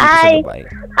ka dito sa Dubai?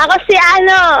 Ako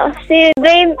si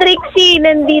Dwayne Trixie,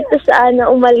 nandito sa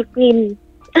Umalquin.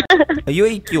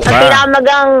 UAQ ka?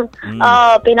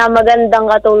 Pinamagandang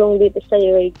katulong dito sa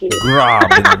UAQ.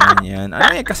 Grabe naman yan.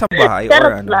 Ano kasambahay?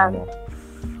 Or ano?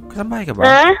 Kasambahay ka ba?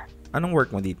 Anong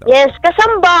work mo dito? Yes,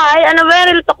 kasambahay.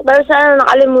 Real talk daw sa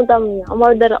nakalimutan mo niya.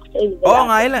 Umorder ako sa iyo. Oo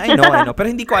nga, I know. Pero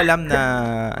hindi ko alam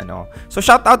na So,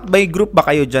 shout out by group ba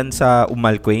kayo dyan sa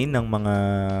Umalquin ng mga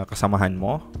kasamahan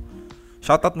mo?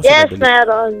 Shout out mo sila. Yes,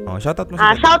 meron. Shout out mo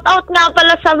sila. Shout out nga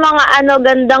pala sa mga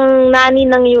gandang nani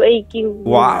ng UAQ.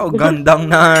 Wow,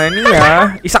 gandang nani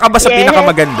Isa ka ba sa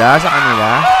pinakamaganda sa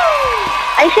kanila?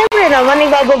 Ay, syempre naman,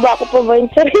 ibababa ko pa ba yung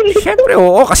sarili? Syempre,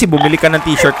 oo, kasi bumili ka ng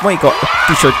t-shirt mo, ikaw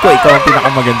ang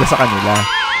pinakamaganda sa kanila.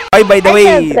 Ay, by the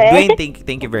way, Dwayne,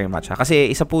 thank you very much.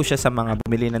 Kasi isa po siya sa mga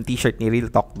bumili ng t-shirt ni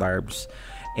Real Talk Darbs.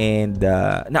 And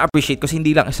na-appreciate kasi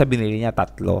hindi lang isa binili niya,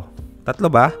 3. 3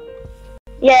 ba?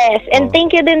 Yes, and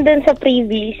thank you din dun sa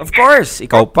freebies. Of course,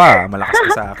 ikaw pa, malakas ka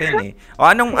sa akin eh.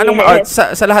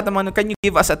 Sa lahat ng mga, can you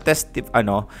give us a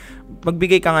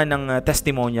magbigay ka nga ng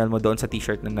testimonial mo doon sa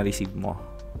t-shirt na na-receive mo?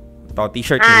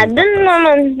 T-shirt.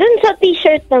 Dun sa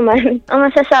t-shirt naman, ang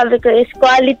masasabi ko is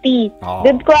quality.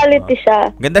 Good quality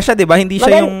siya. Ganda siya, di ba? Hindi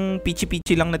siya yung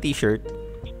peachy-peachy lang na t-shirt.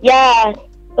 Yeah.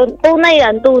 Tunay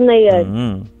yan.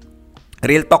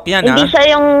 Real talk yan, Hindi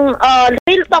siya yung,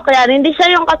 real talk yan. Hindi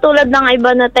siya yung katulad ng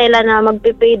iba na tela na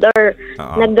magpipaid or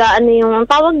nag-ano yung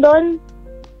tawag doon.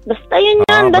 Basta yun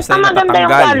yan. Basta maganda yung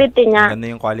quality niya. Maganda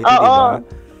yung quality, di ba?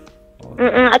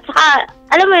 At saka,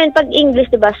 alam mo yun, pag English,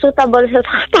 di ba? Suitable sa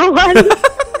katawan.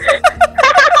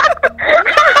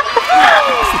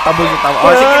 Suitable.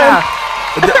 Sige na.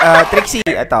 Trixie,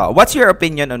 what's your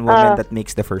opinion on women that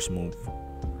makes the first move?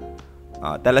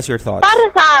 Tell us your thoughts. Para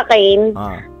sa akin,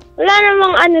 wala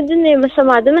namang dun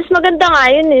masama dun. Mas maganda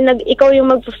nga yun ikaw yung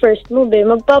magpa-first move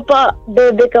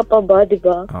Magpapa-bebe ka pa ba, di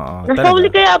ba? Nasa huli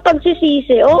kaya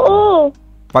pagsisisi. Oo.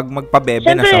 Pag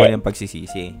magpa-bebe, nasa huli yung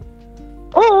pagsisisi.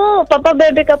 Oo,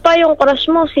 papabebe ka pa, yung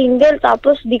crush mo, single,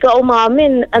 tapos di ka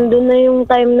umamin. Andun na yung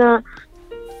time na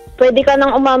pwede ka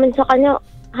nang umamin sa kanya.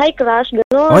 Hi, crush,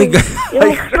 gano'n.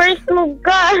 Yung first move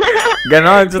ka.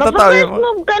 Gano'n, so totoo yun. First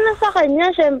move ka na sa kanya,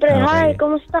 syempre. Hi,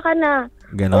 kumusta ka na?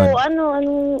 Gano'n.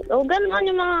 Gano'n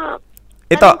yung mga...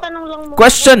 Ito,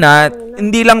 question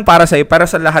hindi lang para sa'yo, para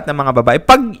sa lahat ng mga babae.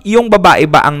 Pag yung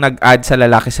babae ba ang nag-add sa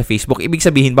lalaki sa Facebook, ibig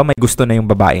sabihin ba may gusto na yung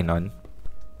babae nun?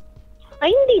 Ay,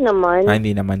 hindi naman.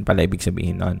 Hindi naman pala ibig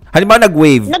sabihin nun. Halimbawa,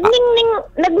 nag-wave.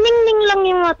 Nagningning lang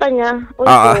yung mata niya.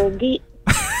 Pogi.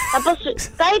 Tapos,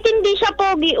 kahit hindi siya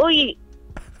pogi,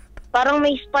 parang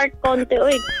may spark konti,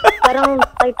 parang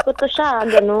type ko to siya,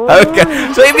 gano'n. Okay.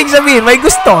 So, ibig sabihin, may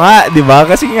gusto nga, di ba?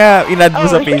 Kasi nga, inad mo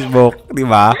sa Facebook, di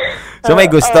ba? So, may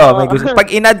gusto.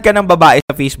 Pag inad ka ng babae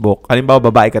sa Facebook, halimbawa,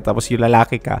 babae ka, tapos yung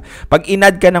lalaki ka, pag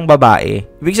inad ka ng babae,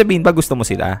 ibig sabihin ba gusto mo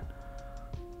sila?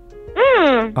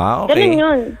 Okay. Ganun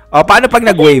yun. Paano pag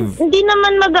nag-wave? Hindi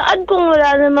naman mag-a-add kung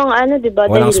wala namang diba?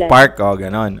 Walang spark,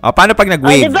 ganon. Paano pag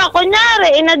nag-wave? Diba,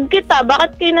 kunyari, inad kita.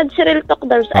 Bakit ka inad si Real Talk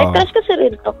Dolls? Ay, crush ka si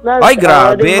Real Talk Dolls. Ay,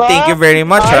 grabe. Diba? Thank you very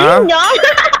much, ha?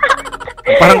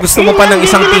 Parang gusto mo pa ng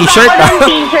isang t-shirt, ha?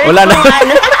 Wala na.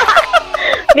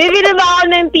 Bibili ba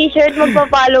ako ng t-shirt?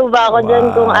 Magpa-follow ba ako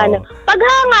dyan kung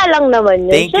Paghanga lang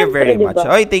naman yun. Thank you very much.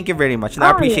 Thank you very much.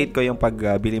 Na-appreciate ko yung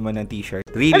pagbili mo ng t-shirt.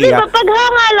 Really, diba,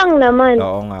 paghanga lang naman.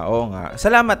 Oo nga.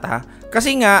 Salamat, ha?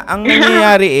 Kasi nga, ang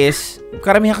nangyayari is,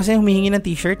 karamihan kasi humihingi ng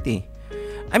t-shirt, eh.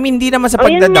 I mean, hindi naman sa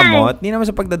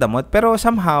pagdadamot. Pero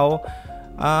somehow,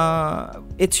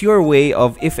 it's your way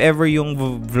of, if ever yung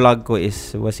vlog ko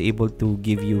was able to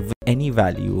give you any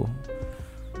value,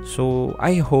 so,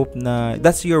 I hope na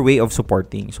that's your way of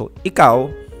supporting. So, ikaw,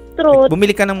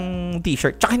 bumili ka ng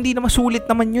t-shirt. Tsaka hindi naman sulit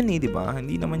naman yun di ba?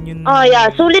 Hindi naman yun...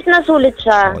 sulit na sulit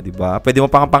siya. Di ba? Pwede mo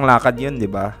pang panglakad yun, di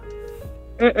ba?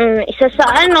 Isa sa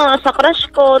sa crush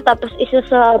ko, tapos isa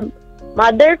sa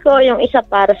mother ko, yung isa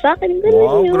para sa akin.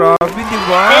 Wow, grabe, di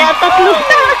ba? Kaya tatlo.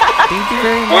 Thank you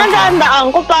very much. Kaya gandaan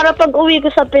ko para pag uwi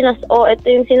ko sa Pinas, ito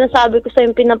yung sinasabi ko sa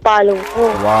yung pinapalo ko.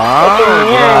 Wow,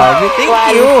 grabe. Thank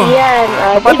you.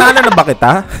 Napatanan na ba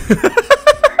kita?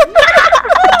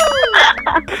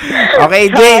 Okay,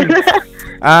 Jane.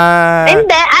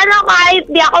 Hindi, kahit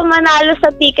di ako manalo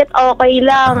sa ticket, okay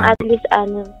lang. At least,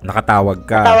 nakatawag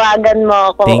ka. Tawagan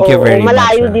mo ako. Thank you very much.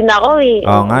 Malayo din ako,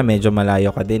 Oo nga, medyo malayo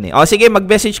ka din, sige,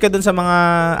 mag-message ka dun sa mga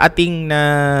ating na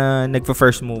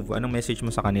nagpa-first move. Anong message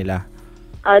mo sa kanila?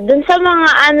 Dun sa mga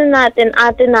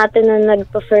ate natin na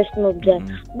nagpa-first move dyan.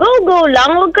 Go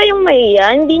lang, huwag kayong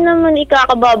mahiya. Hindi naman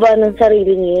ikakababa ng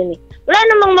sarili niyo yun, Wala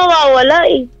namang mawawala,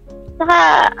 Saka...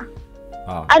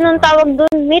 anong tawag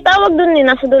dun? May tawag dun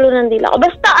nasa dulo ng dila ko.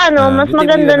 Basta mas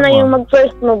maganda na yung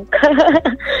mag-first move ka.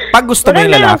 Pag gusto mo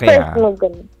yung lalaki,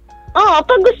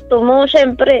 pag gusto mo,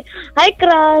 syempre, hi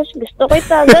crush, gusto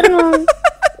kita, ganun.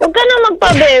 Huwag ka na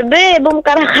magpa-bebe,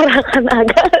 bumkara-kara ka na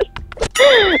agad.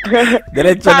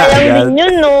 Diretso na agad. Sayang din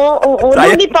yun, no?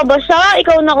 Hindi pa ba siya?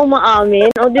 Ikaw na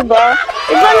umaamin? Diba?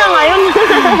 Iba na ngayon.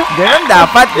 Ganun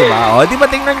dapat, diba? Di ba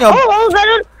tingnan nyo?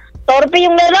 Ganun. Torpe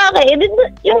yung lalaki,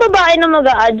 yung babae na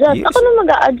mag-a-adjust. Yes. Ako na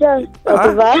mag-a-adjust.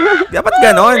 Diba? Dapat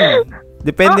ganon.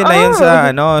 Depende na yun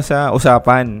sa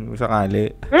usapan,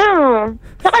 sakali.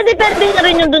 Saka depende na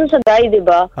rin yun dun sa guy,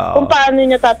 diba? Kung paano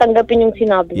niya tatanggapin yung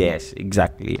sinabi. Yes,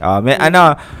 exactly.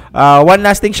 One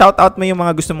last thing, shoutout mo yung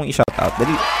mga gusto mong i-shoutout.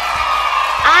 Dali.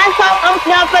 Shoutout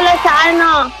nga pala sa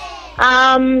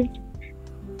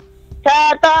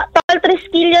sa Tall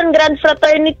Triskelion Grand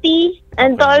Fraternity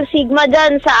and Tall Sigma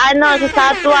dyan sa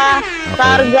Satwa,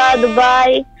 Sarga,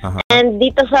 Dubai, and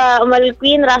dito sa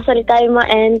Umalquin, Rasal Kaima,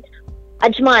 and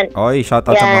Ajman.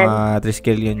 Shoutout sa mga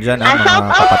Triskelion dyan.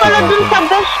 Shoutout pala dun sa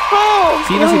best ko.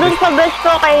 Sino si dun sa best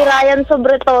ko kay Ryan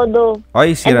Sobretodo.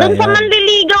 Si and Ryan. Dun sa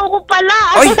manliligaw ko pala.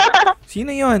 Sino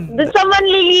yun? Doon sa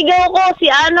manliligaw ko, si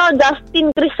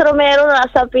Justin Chris Romero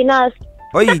nasa Pinas.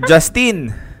 Oy,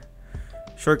 Justin.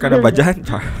 Sure ka na ba dyan?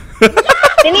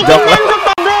 Tinitingnan ko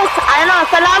pa, bes.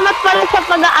 Salamat pala sa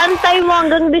pag-aantay mo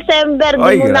hanggang December.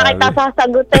 Di mo na kita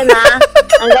sasagutin, ha?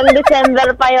 Hanggang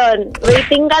December pa yon.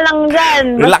 Waiting ka lang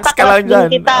dyan. Relax ka lang dyan.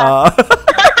 Kita.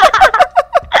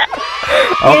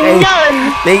 Okay. Yun.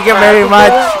 Thank you very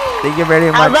much. Thank you very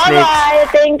much, Lex.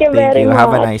 Bye-bye. Thank you very much.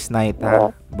 Have a nice night,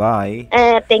 ha? Bye.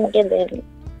 Thank you din.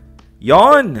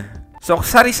 Yon. So,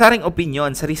 sari-saring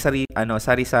opinion, sari-saring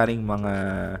mga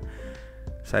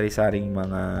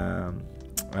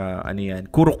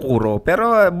kuro-kuro.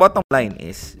 Pero bottom line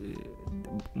is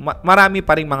marami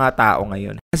pa ring mga tao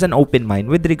ngayon has an open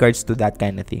mind with regards to that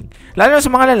kind of thing. Lalo na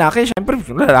sa mga lalaki, syempre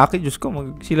lalaki, Diyos ko,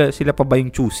 sila pa ba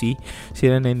yung choosy?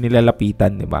 Sila na yung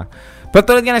nilalapitan, di ba? Pero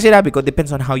tulad nga na sinabi ko,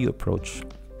 depends on how you approach.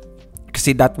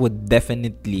 Kasi that would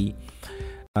definitely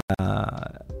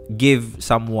give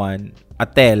someone a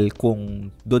tell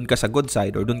kung doon ka sa good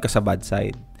side or doon ka sa bad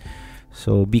side.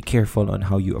 So, be careful on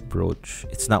how you approach.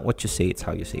 It's not what you say, it's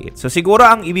how you say it. So, siguro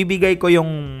ang ibibigay ko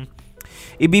yung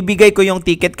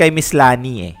ticket kay Miss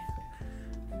Lani eh.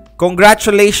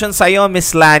 Congratulations sa'yo,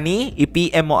 Miss Lani.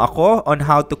 I-PM mo ako on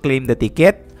how to claim the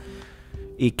ticket.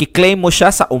 I-claim mo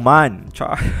siya sa Uman.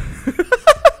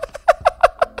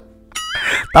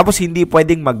 Tapos, hindi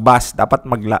pwedeng mag-bus. Dapat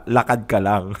maglakad ka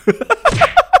lang.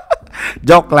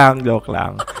 Joke lang.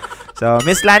 So,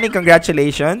 Miss Lani,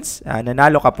 congratulations.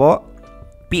 Nanalo ka po.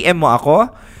 PM mo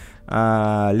ako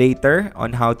later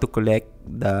on how to collect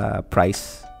the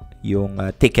prize, yung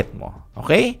ticket mo.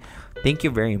 Okay? Thank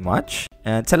you very much.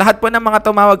 And sa lahat po ng mga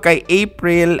tumawag kay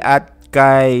April at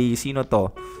kay sino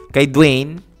to? Kay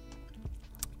Dwayne,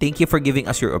 thank you for giving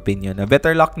us your opinion.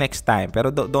 Better luck next time. Pero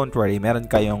don't worry,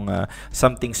 meron kayong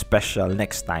something special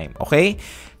next time. Okay?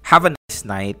 Have a nice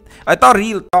night. Ito,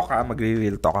 real talk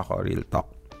Magre-real talk ako. Real talk.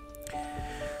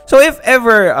 So if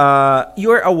ever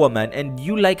you're a woman and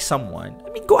you like someone, I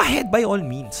mean, go ahead by all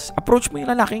means. Approach mo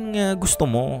yung lalaking gusto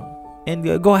mo. And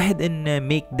go ahead and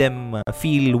make them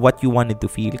feel what you wanted to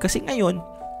feel. Kasi ngayon,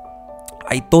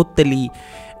 I totally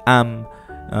am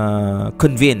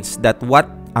convinced that what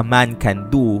a man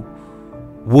can do,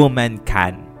 woman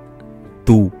can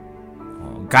do.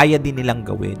 Kaya din nilang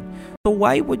gawin. So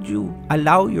why would you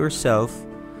allow yourself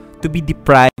to be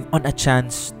deprived on a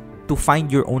chance to find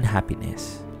your own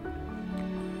happiness?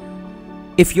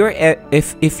 If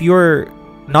you're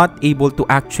not able to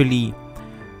actually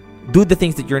do the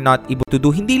things that you're not able to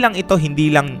do, hindi lang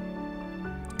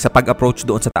sa pag-approach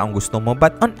doon sa taong gusto mo,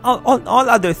 but on all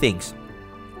other things.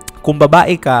 Kung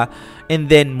babae ka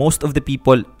and then most of the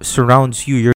people surrounds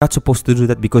you, you're not supposed to do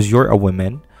that because you're a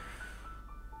woman.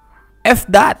 F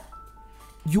that.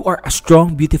 You are a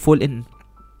strong, beautiful, and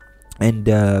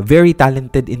very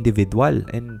talented individual,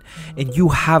 and you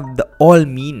have the all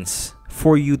means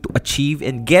for you to achieve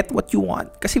and get what you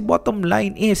want. Kasi bottom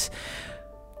line is,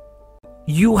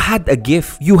 you have a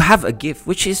gift,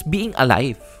 which is being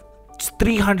alive. It's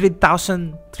 300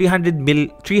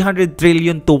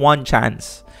 trillion to 1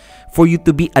 chance for you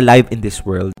to be alive in this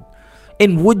world.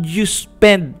 And would you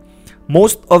spend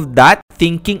most of that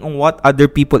thinking on what other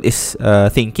people is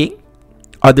thinking?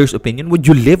 Others' opinion? Would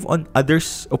you live on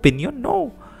others' opinion?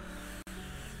 No.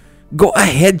 Go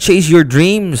ahead, chase your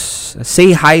dreams.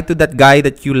 Say hi to that guy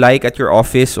that you like at your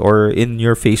office or in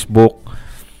your Facebook.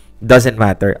 Doesn't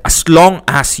matter. As long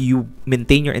as you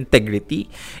maintain your integrity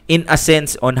in a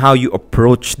sense on how you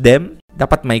approach them.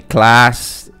 Dapat may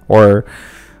class, or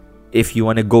if you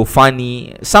want to go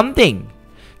funny, something.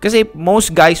 Kasi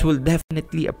most guys will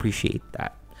definitely appreciate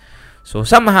that. So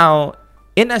somehow,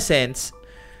 in a sense,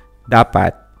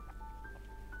 dapat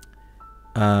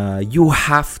you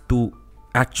have to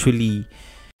actually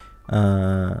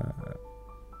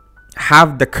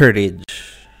have the courage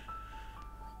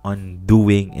on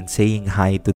doing and saying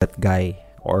hi to that guy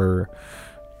or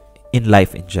in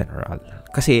life in general.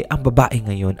 Kasi ang babae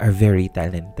ngayon are very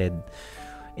talented,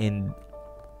 and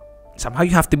somehow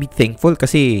you have to be thankful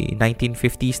kasi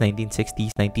 1950s,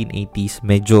 1960s, 1980s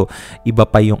medyo iba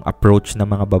pa yung approach ng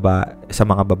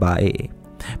mga babae.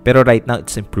 Pero right now,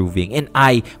 it's improving. And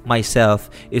I, myself,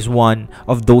 is one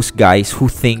of those guys who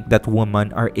think that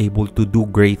women are able to do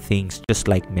great things just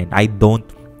like men. I don't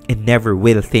and never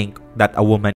will think that a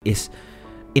woman is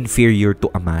inferior to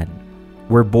a man.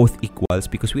 We're both equals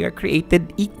because we are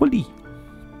created equally.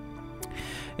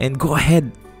 And go ahead.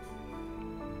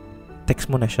 Text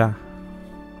mo na siya.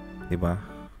 Diba?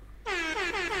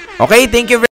 Okay, thank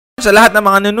you very much sa lahat ng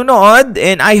mga nanonood.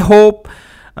 And I hope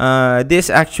this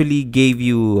actually gave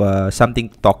you something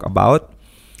to talk about.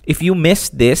 If you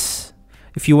missed this,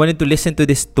 if you wanted to listen to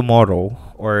this tomorrow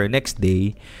or next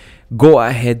day, go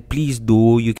ahead, please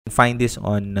do. You can find this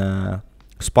on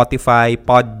Spotify,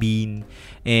 Podbean,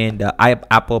 and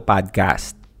Apple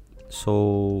Podcast.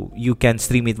 So, you can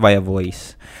stream it via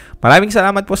voice. Maraming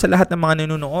salamat po sa lahat ng mga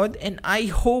nanonood, and I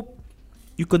hope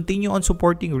you continue on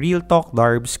supporting Real Talk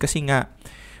Darbs kasi nga,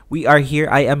 we are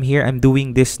here, I am here, I'm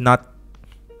doing this not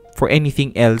for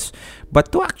anything else,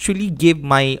 but to actually give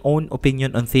my own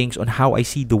opinion on things, on how I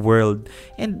see the world,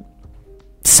 and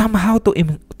somehow to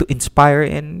inspire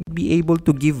and be able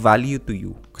to give value to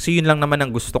you. Kasi yun lang naman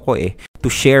ang gusto ko to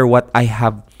share what I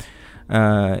have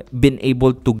been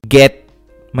able to get,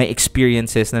 my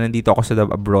experiences na nandito ako sa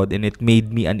abroad, and it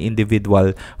made me an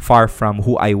individual far from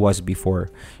who I was before.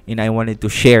 And I wanted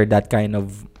to share that kind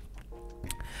of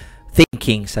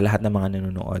thinking sa lahat ng mga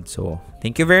nanonood. So,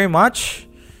 thank you very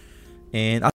much.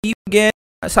 And I'll see you again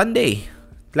Sunday.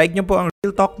 Like nyo po ang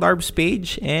Real Talk Darbs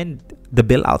page and the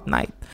Bill Out Night.